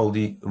 All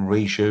the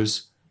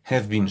ratios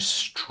have been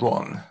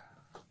strong.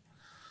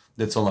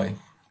 That's all I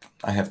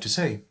have to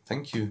say.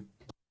 Thank you.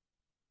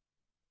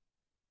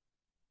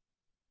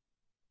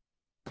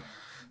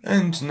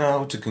 And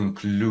now to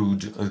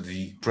conclude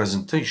the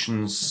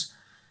presentations,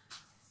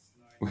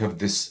 we have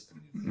this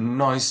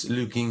nice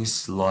looking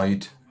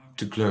slide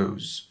to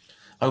close.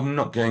 I'm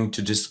not going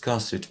to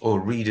discuss it or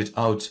read it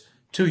out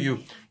to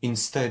you.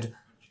 Instead,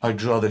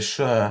 I'd rather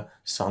share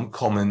some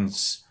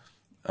comments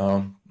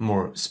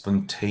more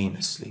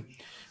spontaneously.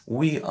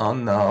 We are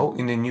now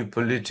in a new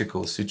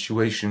political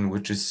situation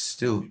which is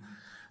still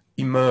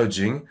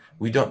emerging.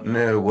 We don't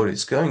know what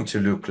it's going to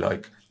look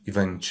like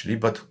eventually,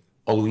 but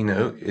all we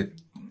know,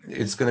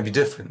 it's going to be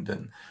different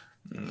than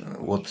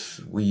what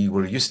we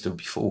were used to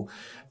before.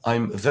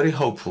 I'm very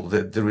hopeful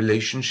that the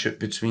relationship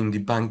between the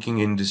banking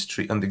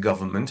industry and the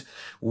government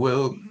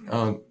will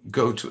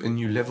go to a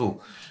new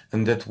level,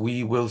 and that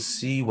we will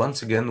see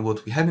once again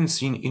what we haven't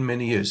seen in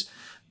many years,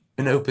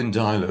 an open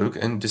dialogue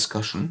and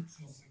discussion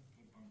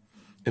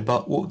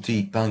about what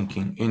the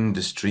banking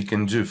industry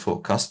can do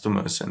for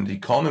customers and the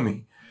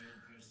economy,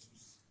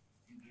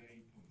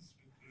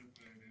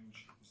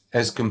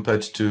 as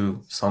compared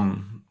to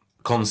some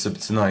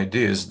concepts and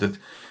ideas that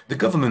the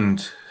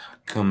government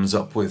comes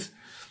up with.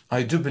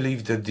 I do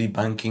believe that the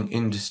banking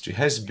industry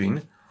has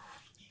been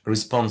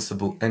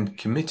responsible and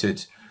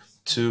committed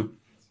to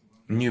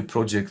new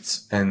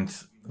projects and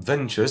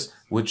ventures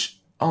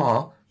which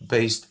are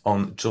based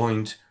on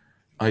joint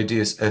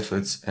ideas,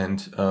 efforts,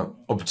 and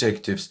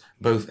objectives,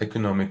 both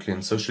economically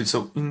and socially.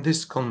 So in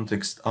this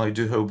context, I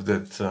do hope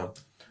that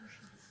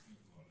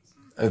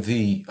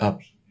the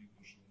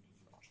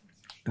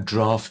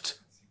draft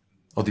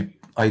or the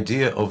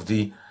idea of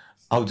the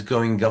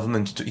outgoing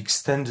government to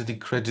extend the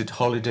credit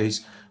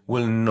holidays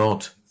will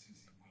not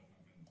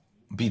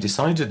be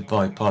decided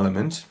by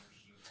Parliament.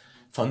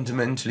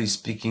 Fundamentally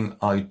speaking,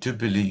 I do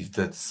believe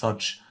that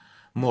such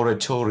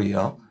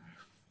moratoria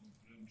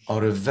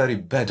are a very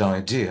bad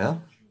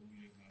idea,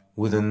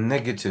 with a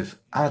negative,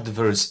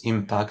 adverse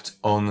impact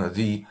on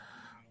the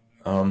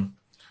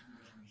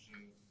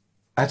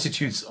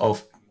attitudes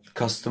of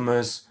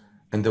customers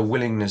and the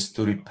willingness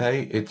to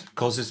repay. It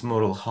causes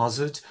moral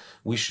hazard.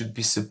 We should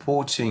be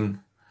supporting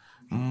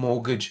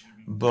mortgage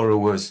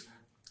borrowers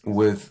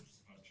with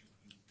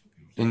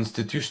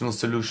institutional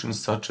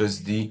solutions such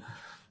as the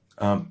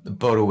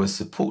Borrower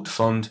Support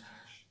Fund.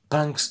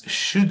 Banks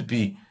should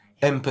be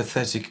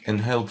empathetic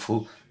and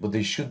helpful, but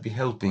they should be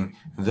helping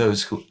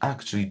those who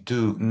actually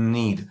do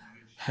need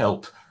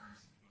help,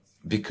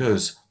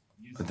 because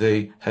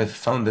they have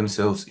found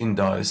themselves in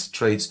dire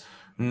straits,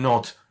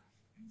 not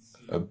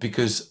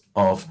because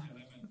of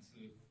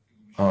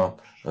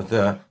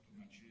the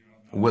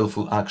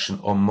willful action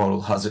or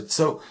moral hazard.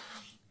 So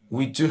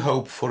we do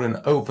hope for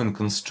an open,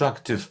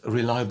 constructive,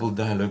 reliable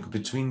dialogue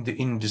between the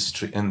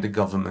industry and the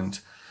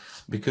government,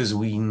 because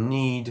we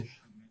need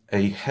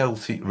a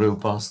healthy,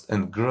 robust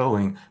and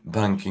growing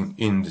banking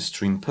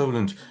industry in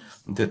Poland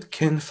that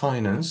can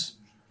finance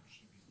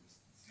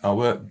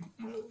our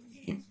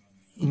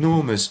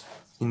enormous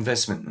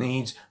investment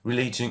needs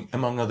relating,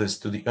 among others,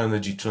 to the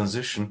energy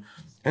transition,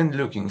 and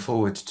looking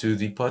forward to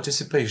the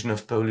participation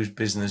of Polish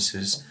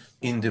businesses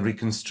in the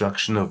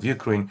reconstruction of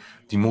Ukraine,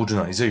 the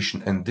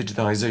modernization and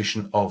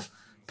digitization of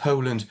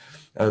Poland.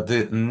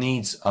 The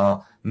needs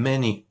are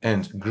many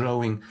and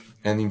growing,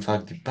 and in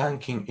fact the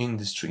banking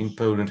industry in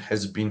Poland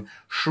has been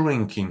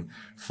shrinking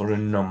for a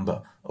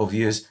number of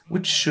years,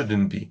 which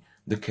shouldn't be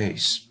the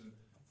case.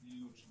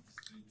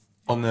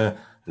 On a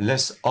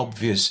less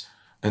obvious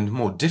and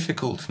more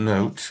difficult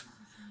note,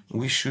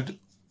 we should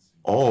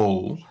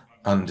all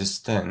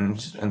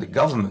understand, and the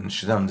government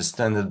should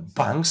understand, that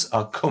banks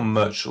are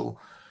commercial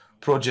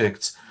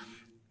projects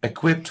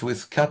equipped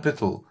with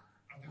capital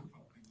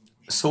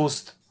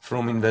sourced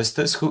from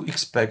investors who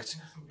expect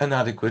an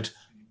adequate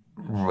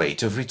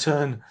rate of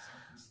return.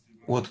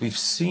 What we've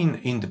seen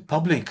in the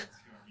public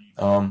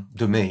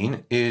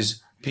domain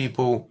is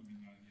people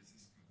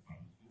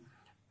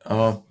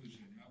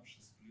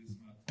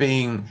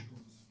being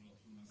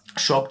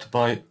shocked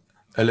by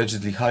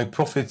allegedly high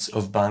profits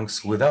of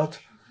banks without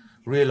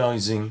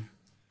realizing,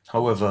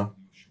 however,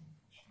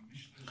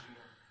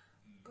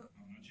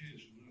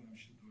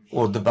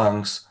 what the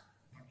banks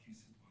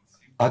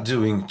are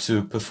doing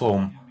to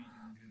perform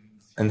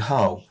and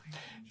how.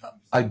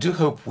 I do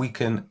hope we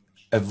can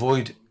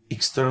avoid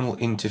external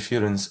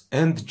interference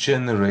and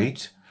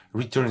generate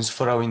returns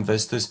for our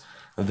investors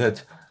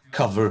that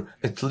cover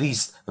at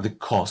least the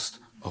cost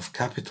of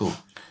capital.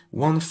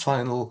 One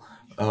final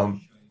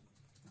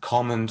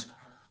comment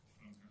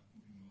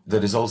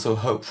that is also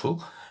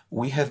hopeful.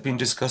 We have been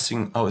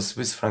discussing our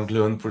Swiss franc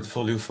loan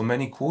portfolio for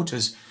many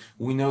quarters.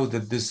 We know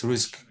that this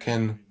risk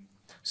can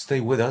stay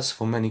with us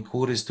for many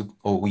quarters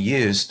or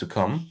years to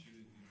come.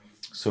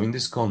 So in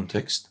this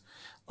context,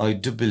 I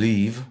do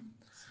believe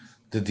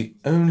that the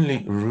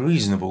only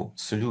reasonable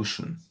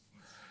solution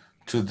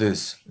to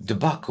this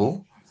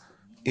debacle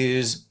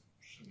is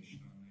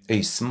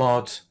a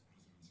smart,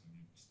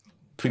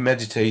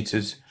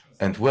 premeditated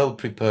and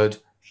well-prepared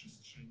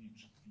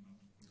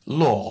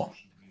law.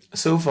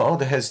 So far,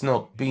 there has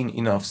not been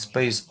enough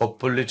space or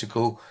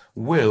political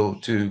will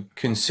to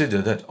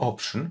consider that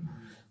option.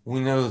 We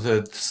know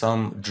that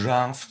some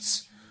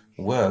drafts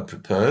were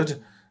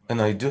prepared, and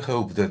I do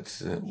hope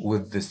that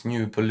with this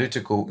new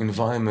political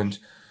environment,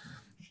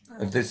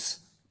 this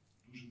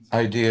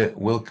idea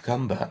will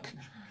come back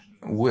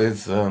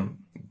with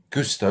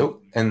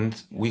gusto,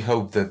 and we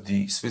hope that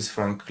the Swiss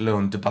franc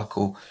loan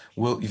debacle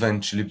will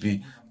eventually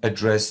be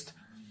addressed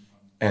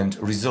and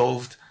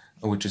resolved,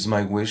 which is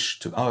my wish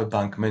to our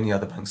bank, many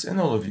other banks, and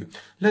all of you.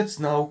 Let's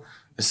now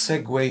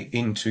segue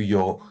into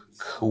your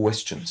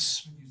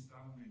questions.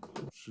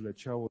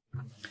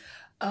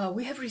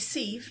 We have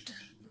received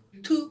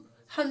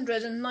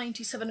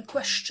 297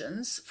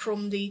 questions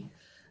from the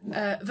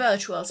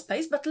virtual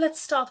space, but let's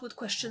start with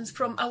questions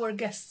from our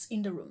guests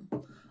in the room.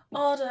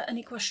 Are there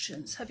any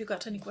questions? Have you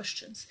got any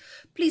questions?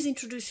 Please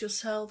introduce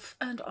yourself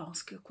and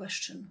ask your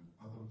question.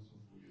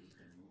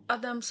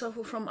 Adam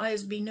Sofu from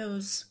ISB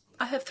News.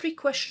 I have 3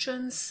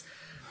 questions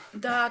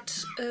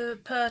that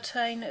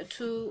pertain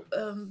to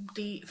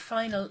the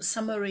final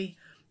summary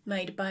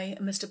made by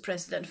Mr.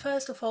 President.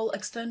 First of all,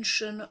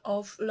 extension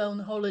of loan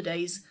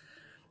holidays.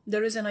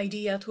 There is an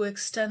idea to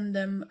extend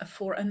them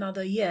for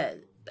another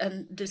year,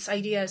 and this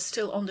idea is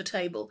still on the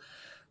table.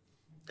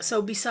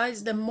 So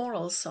besides the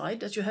moral side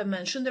that you have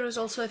mentioned, there is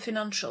also a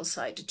financial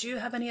side. Do you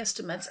have any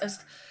estimates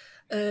as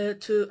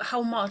to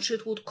how much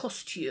it would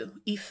cost you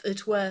if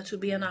it were to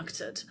be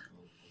enacted?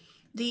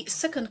 The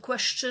second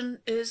question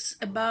is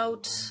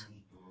about,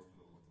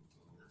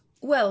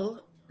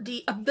 well,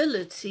 the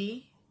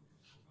ability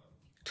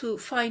to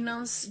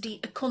finance the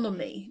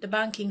economy, the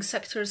banking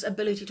sector's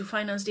ability to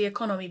finance the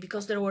economy,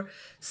 because there were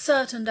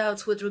certain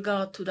doubts with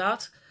regard to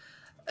that,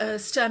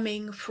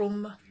 stemming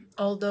from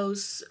all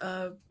those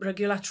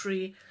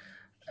regulatory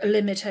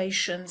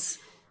limitations.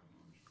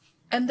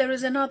 And there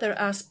is another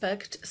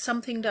aspect,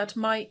 something that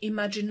my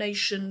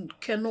imagination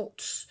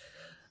cannot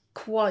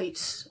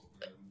quite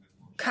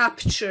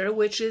capture,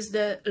 which is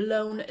the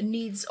loan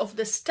needs of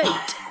the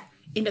state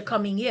in the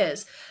coming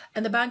years.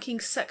 And the banking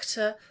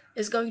sector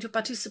is going to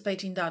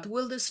participate in that.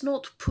 Will this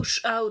not push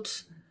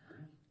out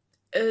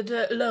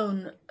the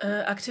loan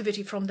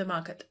activity from the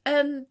market?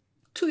 And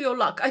to your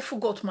luck, I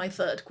forgot my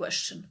third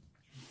question.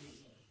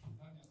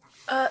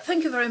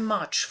 Thank you very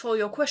much for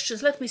your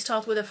questions. Let me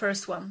start with the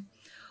first one.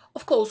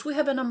 Of course, we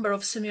have a number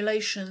of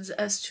simulations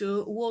as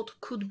to what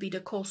could be the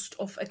cost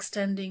of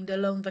extending the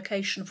loan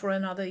vacation for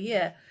another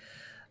year.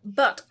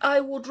 But I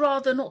would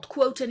rather not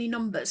quote any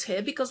numbers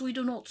here, because we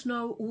do not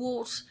know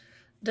what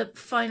the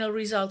final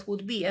result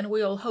would be, and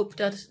we all hope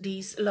that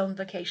these loan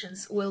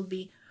vacations will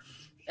be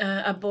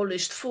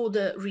abolished for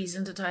the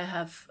reason that I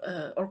have,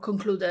 or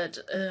concluded,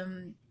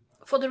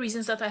 for the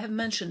reasons that I have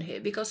mentioned here.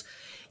 Because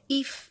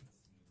if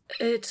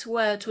it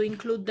were to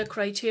include the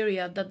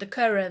criteria that the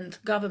current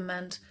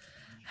government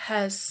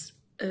has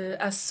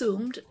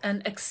assumed,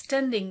 and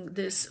extending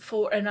this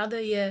for another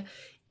year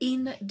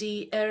in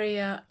the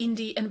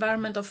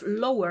environment of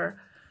lower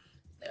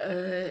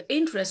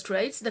interest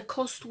rates, the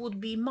cost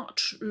would be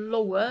much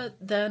lower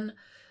than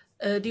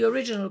the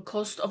original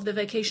cost of the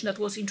vacation that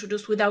was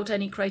introduced without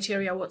any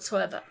criteria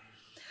whatsoever.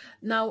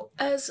 Now,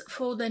 as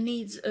for the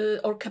needs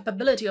or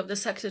capability of the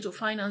sector to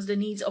finance the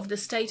needs of the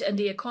state and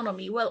the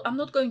economy, well, I'm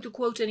not going to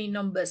quote any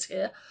numbers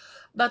here,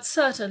 but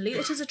certainly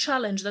it is a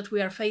challenge that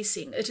we are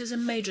facing. It is a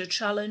major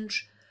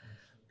challenge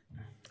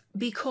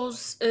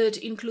because it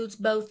includes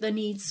both the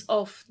needs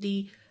of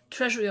the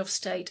Treasury of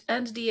State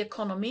and the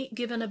economy,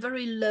 given a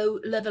very low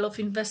level of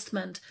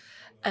investment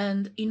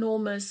and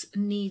enormous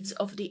needs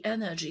of the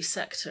energy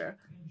sector.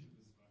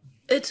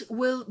 It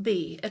will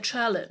be a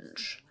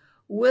challenge.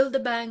 Will the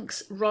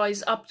banks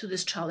rise up to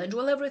this challenge?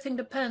 Well, everything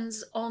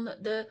depends on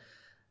the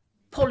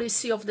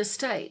policy of the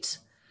state.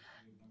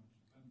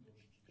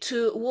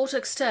 To what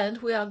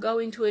extent we are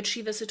going to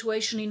achieve a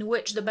situation in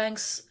which the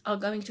banks are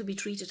going to be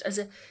treated as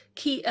a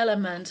key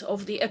element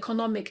of the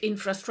economic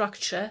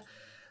infrastructure,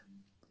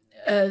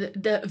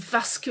 the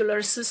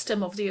vascular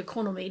system of the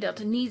economy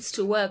that needs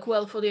to work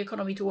well for the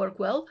economy to work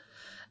well,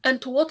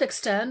 and to what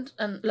extent,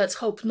 and let's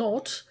hope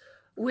not,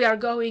 we are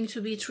going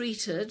to be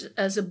treated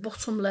as a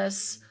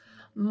bottomless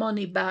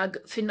money bag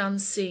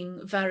financing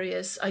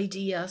various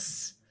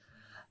ideas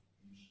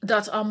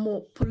that are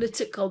more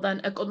political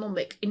than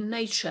economic in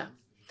nature.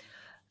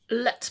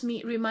 Let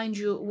me remind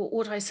you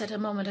what I said a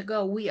moment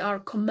ago. We are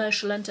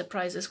commercial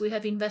enterprises. We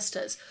have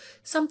investors.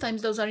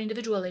 Sometimes those are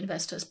individual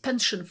investors,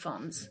 pension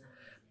funds,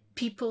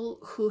 people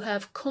who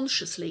have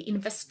consciously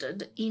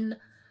invested in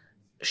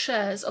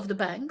shares of the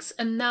banks,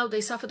 and now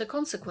they suffer the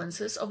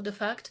consequences of the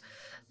fact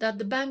that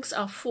the banks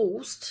are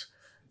forced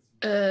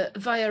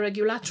via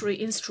regulatory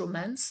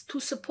instruments to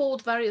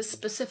support various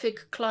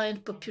specific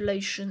client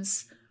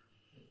populations,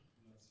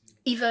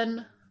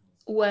 even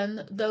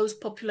when those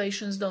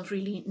populations don't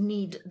really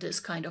need this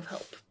kind of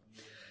help.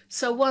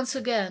 So once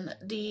again,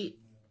 the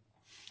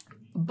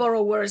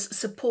Borrowers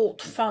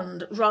Support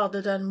Fund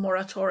rather than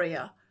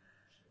moratoria.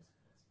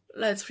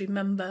 Let's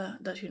remember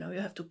that, you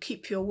have to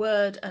keep your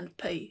word and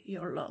pay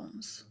your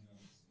loans.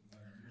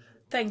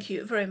 Thank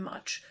you very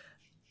much.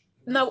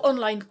 Now,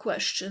 online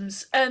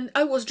questions. And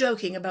I was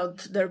joking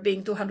about there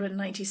being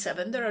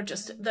 297.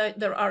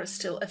 There are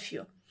still a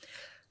few.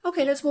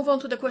 Okay, let's move on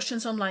to the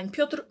questions online.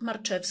 Piotr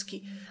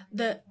Marczewski.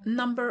 The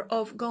number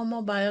of Go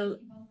Mobile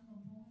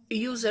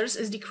users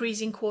is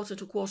decreasing quarter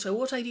to quarter.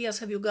 What ideas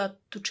have you got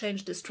to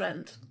change this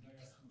trend?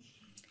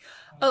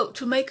 Oh,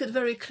 to make it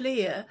very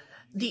clear,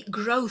 the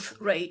growth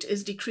rate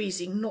is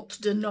decreasing, not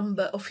the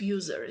number of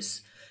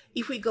users.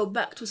 If we go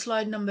back to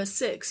slide number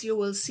 6, you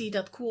will see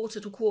that quarter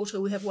to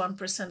quarter we have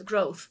 1%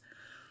 growth.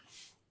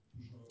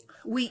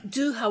 We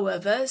do,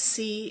 however,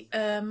 see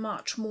a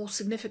much more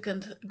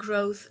significant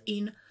growth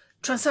in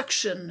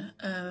transaction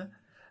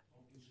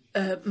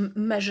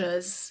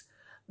measures,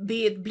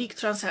 be it BLIK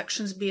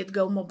transactions, be it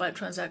Go Mobile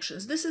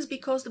transactions. This is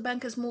because the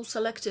bank is more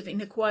selective in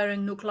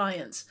acquiring new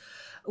clients.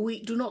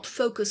 We do not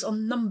focus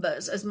on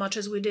numbers as much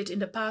as we did in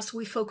the past.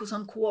 We focus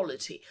on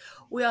quality.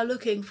 We are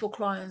looking for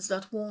clients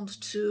that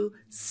want to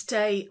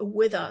stay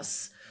with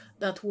us,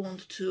 that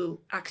want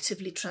to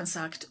actively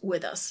transact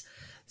with us.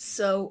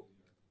 So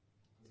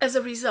as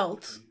a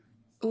result,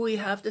 we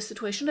have the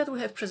situation that we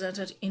have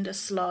presented in the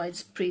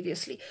slides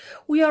previously.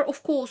 We are,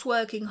 of course,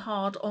 working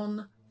hard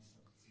on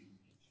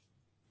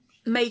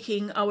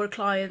making our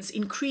clients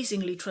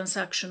increasingly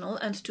transactional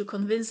and to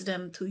convince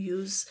them to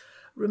use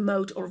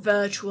remote or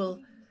virtual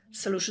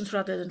solutions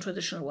rather than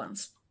traditional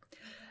ones.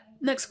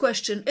 Next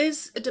question.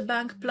 Is the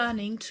bank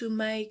planning to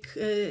make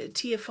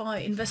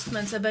TFI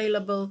investments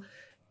available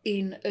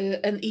in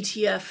an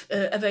ETF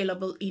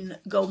available in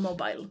Go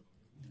Mobile?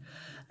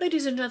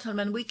 Ladies and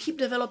gentlemen, we keep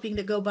developing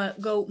the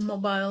Go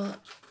Mobile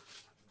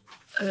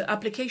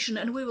application,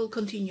 and we will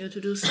continue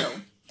to do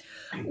so.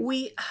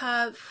 We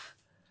have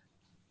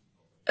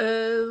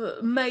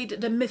made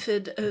the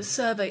MiFID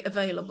survey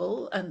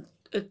available, and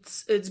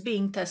it's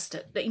being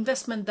tested. The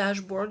investment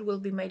dashboard will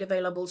be made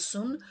available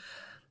soon,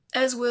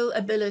 as will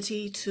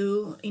ability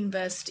to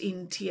invest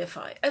in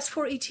TFI. As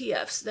for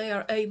ETFs, they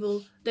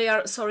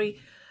are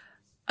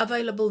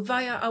available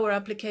via our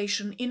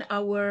application in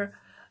our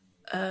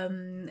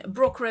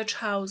brokerage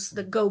house,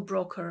 the Go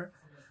Broker.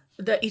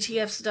 The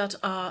ETFs that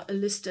are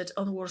listed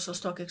on Warsaw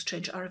Stock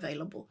Exchange are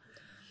available.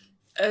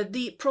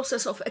 The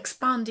process of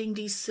expanding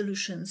these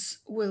solutions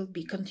will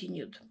be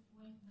continued.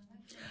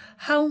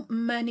 How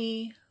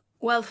many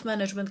wealth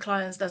management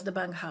clients does the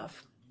bank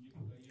have?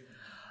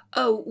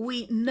 Oh,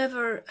 we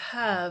never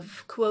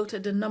have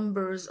quoted the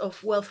numbers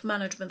of wealth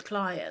management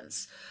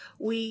clients.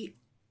 We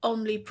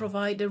only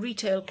provide the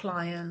retail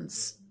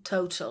clients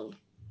total.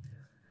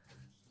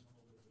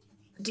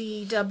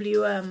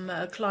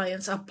 DWM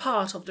clients are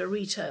part of the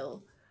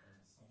retail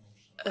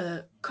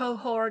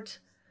cohort.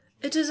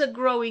 It is a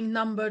growing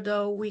number,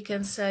 though, we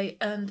can say,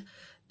 and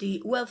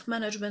the wealth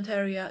management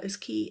area is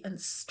key and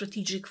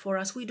strategic for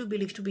us. We do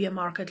believe to be a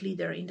market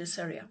leader in this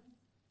area.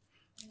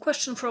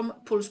 Question from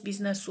Puls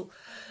Biznesu.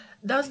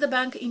 Does the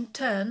bank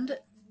intend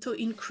to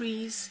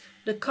increase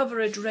the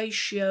coverage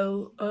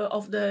ratio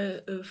of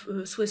the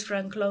Swiss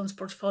franc loans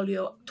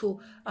portfolio to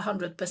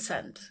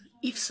 100%?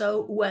 If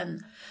so,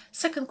 when?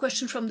 Second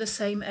question from the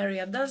same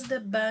area. Does the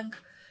bank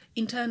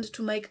intend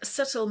to make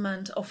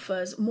settlement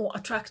offers more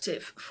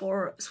attractive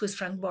for Swiss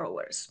franc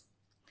borrowers?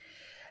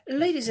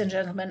 Ladies and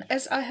gentlemen,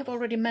 as I have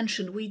already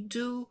mentioned, we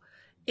do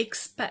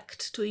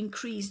expect to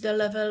increase the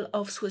level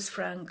of Swiss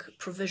franc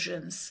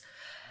provisions.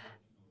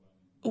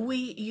 We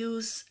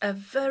use a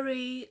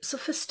very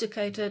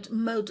sophisticated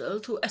model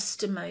to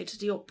estimate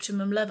the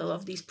optimum level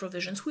of these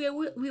provisions. We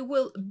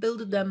will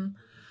build them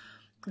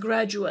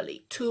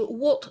gradually. To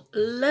what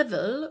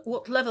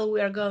level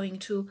we are going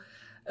to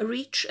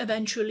reach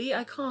eventually,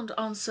 I can't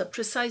answer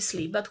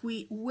precisely, but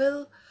we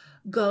will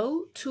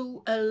go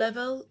to a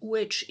level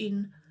which,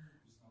 in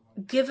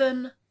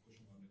given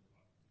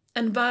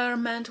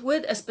environment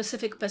with a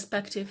specific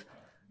perspective,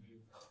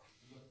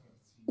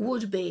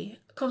 would be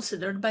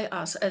considered by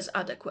us as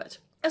adequate.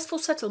 As for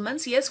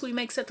settlements, yes, we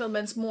make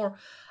settlements more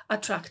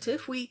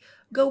attractive. We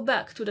go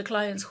back to the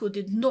clients who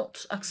did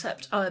not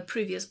accept our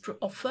previous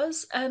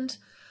offers, and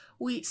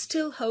we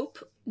still hope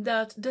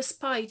that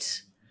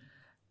despite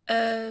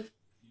a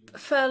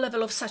fair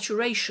level of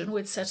saturation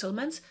with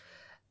settlements,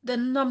 the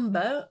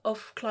number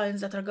of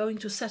clients that are going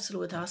to settle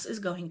with us is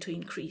going to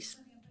increase.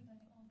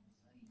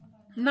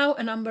 Now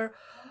a number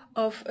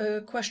of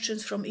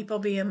questions from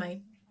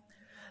IPO-BMA.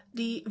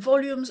 The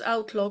volumes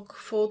outlook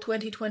for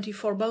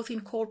 2024, both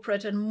in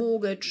corporate and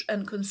mortgage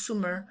and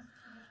consumer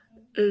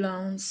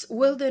loans.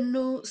 Will the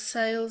new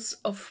sales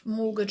of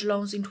mortgage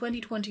loans in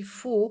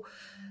 2024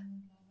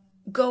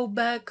 go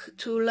back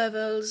to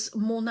levels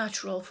more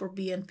natural for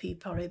BNP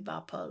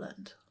Paribas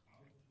Poland?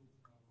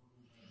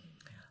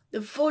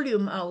 The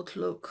volume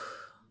outlook.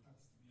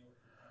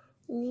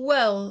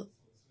 Well,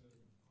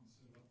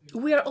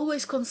 we are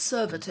always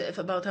conservative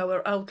about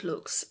our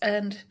outlooks,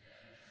 and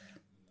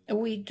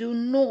we do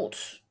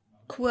not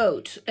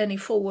quote any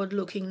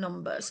forward-looking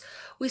numbers.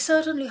 We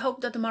certainly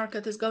hope that the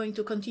market is going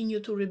to continue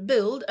to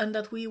rebuild and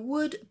that we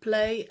would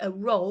play a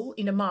role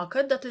in a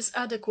market that is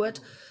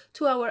adequate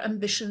to our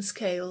ambition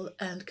scale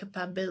and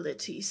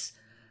capabilities.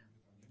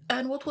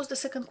 And what was the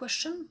second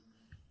question?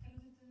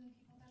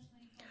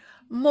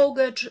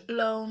 Mortgage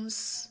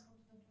loans.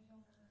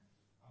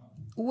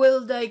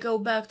 Will they go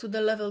back to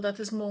the level that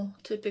is more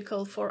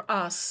typical for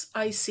us?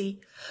 I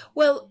see.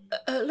 Well,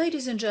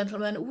 ladies and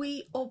gentlemen,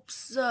 we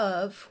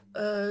observe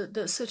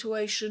the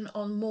situation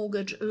on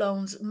mortgage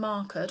loans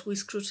market. We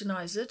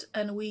scrutinize it,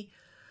 and we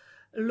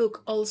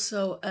look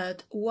also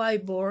at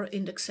WIBOR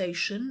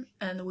indexation,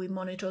 and we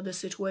monitor the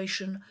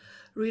situation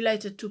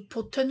related to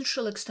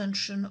potential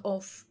extension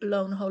of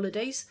loan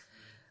holidays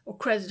or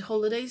credit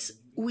holidays.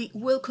 We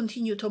will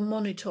continue to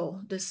monitor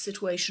this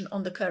situation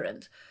on the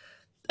current.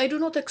 I do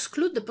not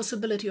exclude the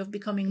possibility of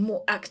becoming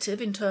more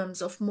active in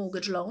terms of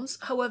mortgage loans.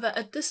 However,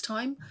 at this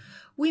time,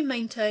 we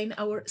maintain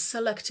our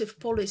selective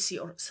policy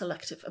or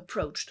selective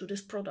approach to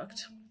this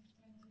product.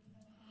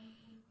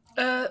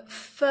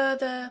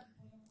 Further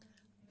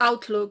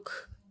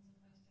outlook,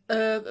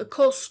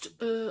 cost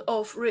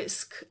of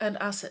risk and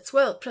assets.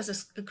 Well,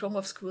 President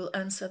Kromowski will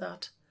answer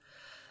that.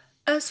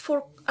 As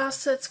for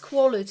assets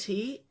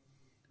quality,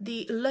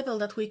 the level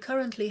that we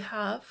currently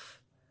have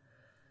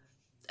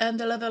and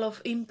the level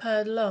of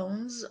impaired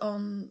loans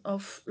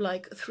of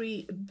like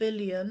 3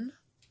 billion,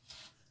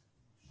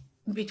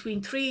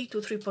 between 3 to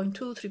 3.2,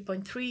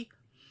 3.3,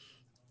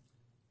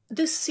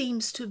 this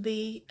seems to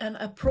be an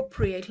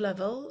appropriate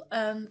level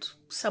and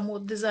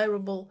somewhat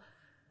desirable.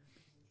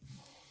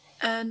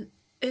 And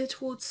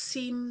it would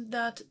seem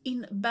that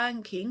in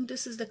banking,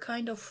 this is the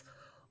kind of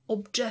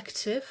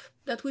objective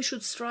that we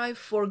should strive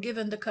for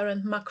given the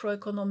current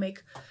macroeconomic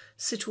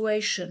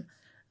situation.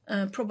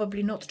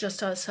 Probably not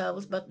just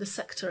ourselves, but the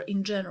sector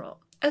in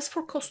general. As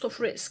for cost of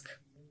risk,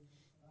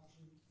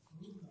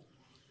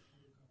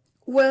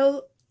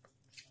 well,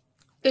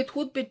 it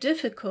would be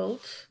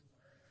difficult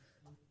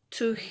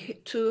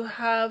to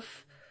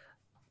have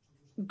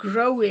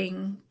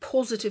growing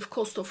positive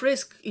cost of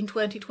risk in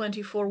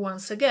 2024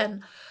 once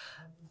again.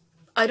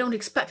 I don't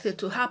expect it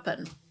to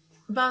happen,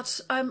 but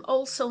I'm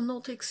also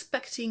not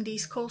expecting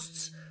these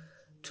costs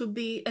to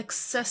be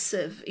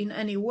excessive in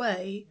any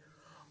way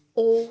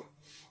or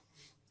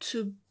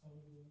to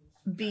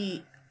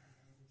be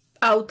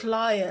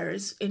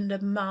outliers in the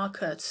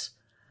market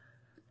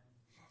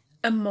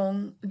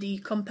among the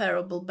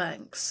comparable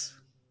banks.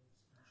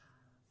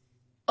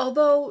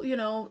 Although,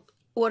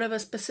 whatever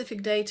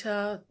specific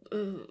data,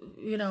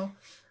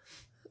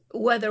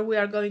 whether we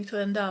are going to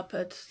end up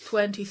at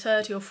 20,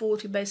 30 or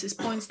 40 basis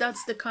points,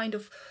 that's the kind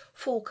of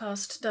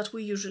forecast that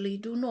we usually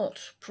do not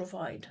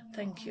provide.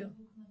 Thank you.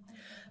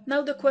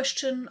 Now the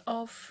question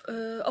of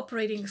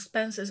operating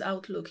expenses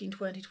outlook in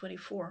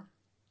 2024.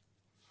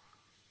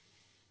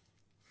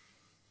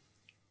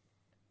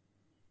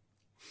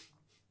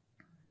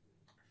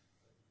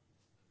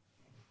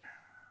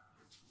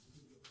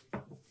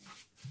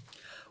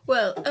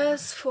 Well,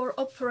 as for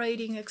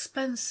operating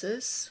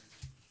expenses,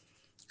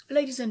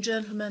 ladies and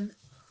gentlemen,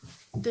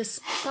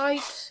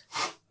 despite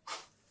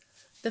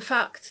the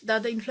fact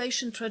that the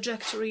inflation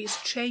trajectory is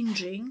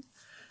changing,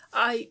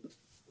 I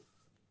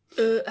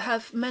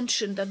have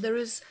mentioned that there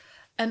is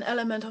an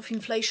element of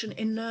inflation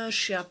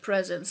inertia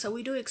present, so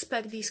we do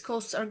expect these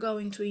costs are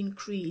going to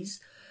increase.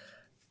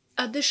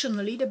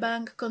 Additionally, the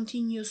bank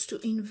continues to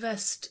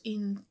invest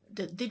in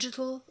the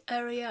digital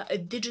area, a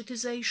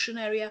digitization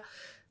area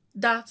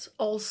that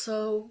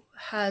also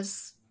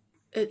has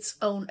its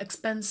own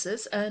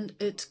expenses and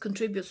it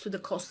contributes to the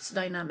costs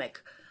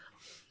dynamic.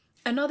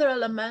 Another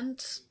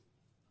element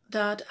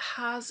that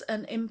has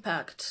an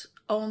impact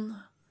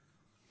on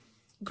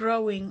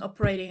growing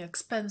operating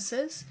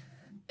expenses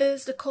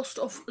is the cost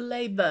of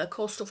labor,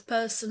 cost of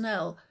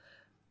personnel.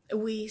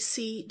 We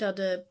see that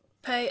the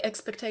pay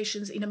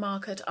expectations in the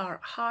market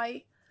are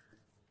high,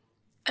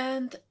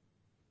 and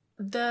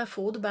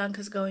therefore the bank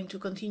is going to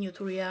continue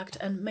to react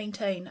and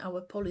maintain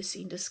our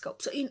policy in this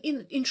scope. So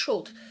in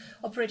short,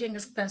 operating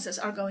expenses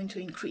are going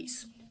to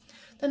increase.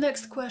 The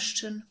next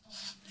question.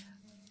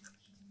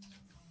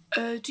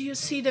 Do you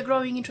see the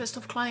growing interest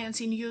of clients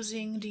in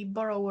using the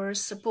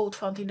Borrowers Support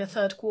Fund in the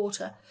third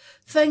quarter?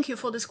 Thank you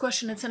for this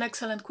question. It's an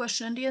excellent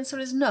question, and the answer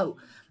is no.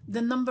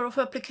 The number of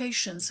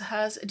applications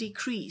has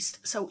decreased.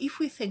 So if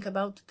we think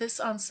about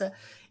this answer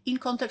in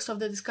context of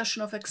the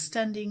discussion of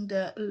extending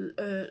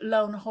the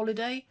loan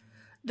holiday,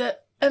 the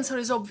answer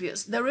is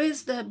obvious. There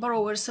is the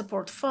Borrower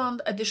Support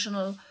Fund,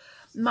 additional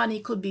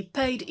money could be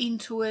paid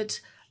into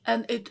it,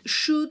 and it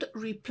should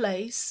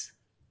replace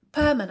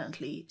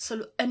permanently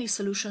any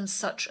solutions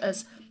such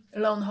as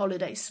loan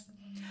holidays.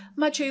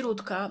 Maciej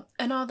Rudka,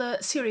 another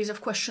series of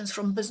questions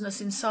from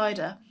Business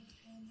Insider.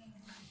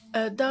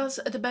 Does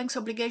the bank's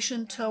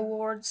obligation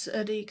towards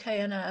the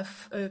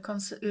KNF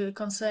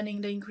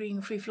concerning the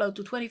increasing free float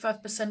to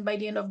 25% by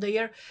the end of the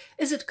year,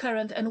 is it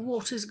current and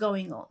what is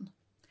going on?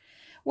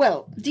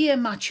 Well, dear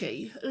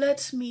Maciej,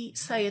 let me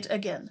say it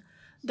again.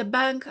 The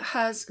bank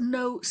has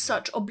no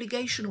such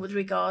obligation with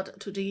regard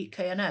to the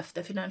KNF,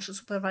 the Financial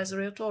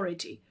Supervisory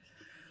Authority.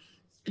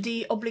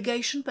 The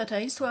obligation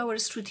pertains to our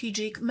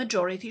strategic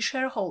majority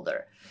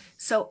shareholder.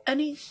 So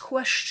any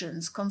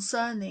questions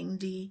concerning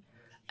the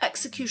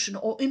execution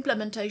or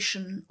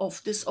implementation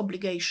of this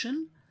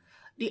obligation,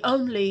 the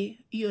only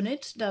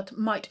unit that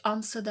might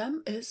answer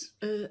them is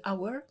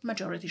our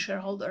majority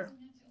shareholder.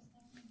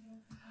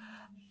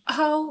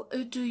 How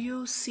do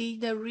you see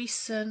the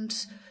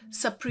recent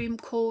Supreme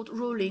Court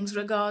rulings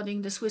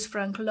regarding the Swiss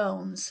franc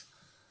loans,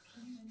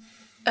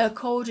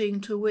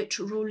 according to which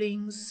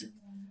rulings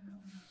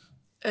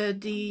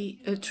the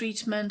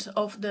treatment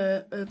of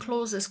the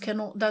clauses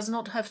does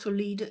not have to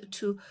lead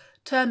to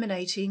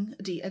terminating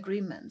the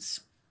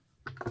agreements?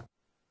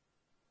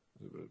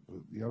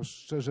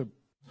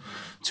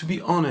 To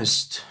be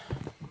honest,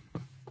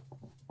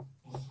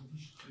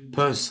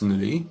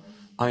 personally,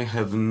 I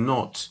have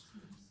not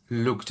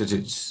looked at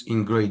it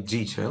in great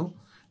detail.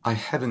 I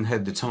haven't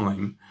had the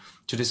time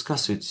to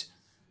discuss it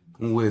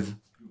with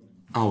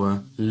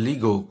our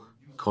legal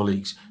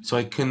colleagues, so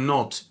I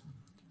cannot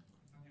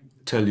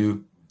tell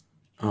you,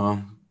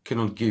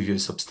 cannot give you a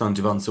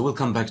substantive answer. We'll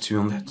come back to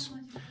you on that.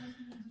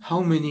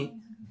 How many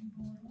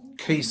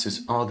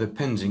cases are there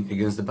pending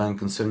against the bank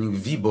concerning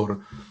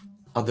WIBOR?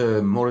 Are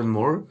there more and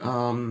more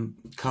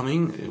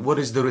coming? What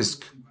is the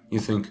risk, you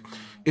think?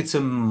 It's a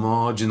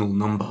marginal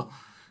number.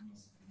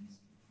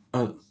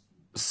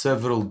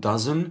 Several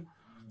dozen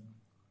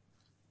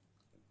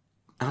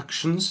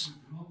actions,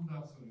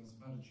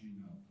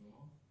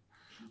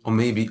 or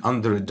maybe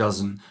under a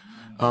dozen.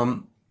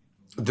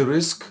 The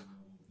risk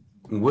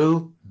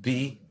will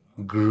be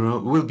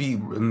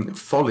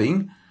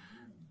falling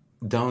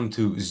down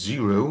to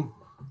zero.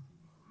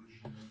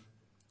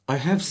 I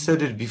have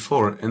said it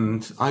before,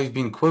 and I've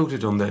been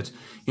quoted on that.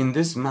 In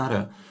this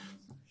matter,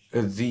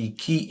 the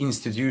key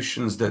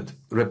institutions that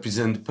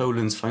represent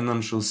Poland's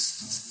financial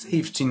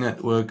safety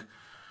network,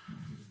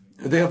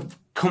 they have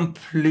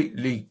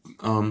completely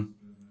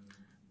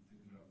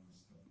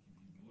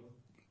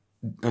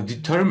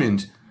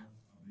determined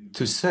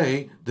to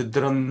say that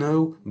there are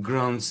no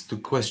grounds to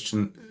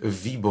question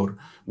WIBOR.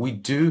 We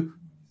do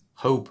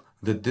hope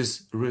that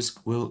this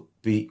risk will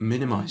be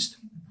minimized.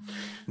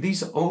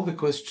 These are all the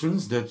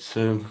questions that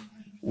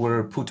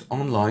were put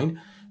online.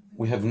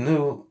 We have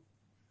no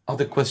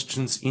other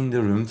questions in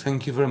the room.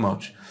 Thank you very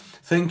much.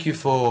 Thank you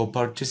for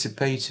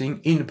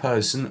participating in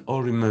person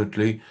or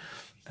remotely,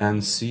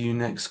 and see you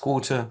next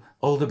quarter.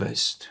 All the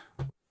best.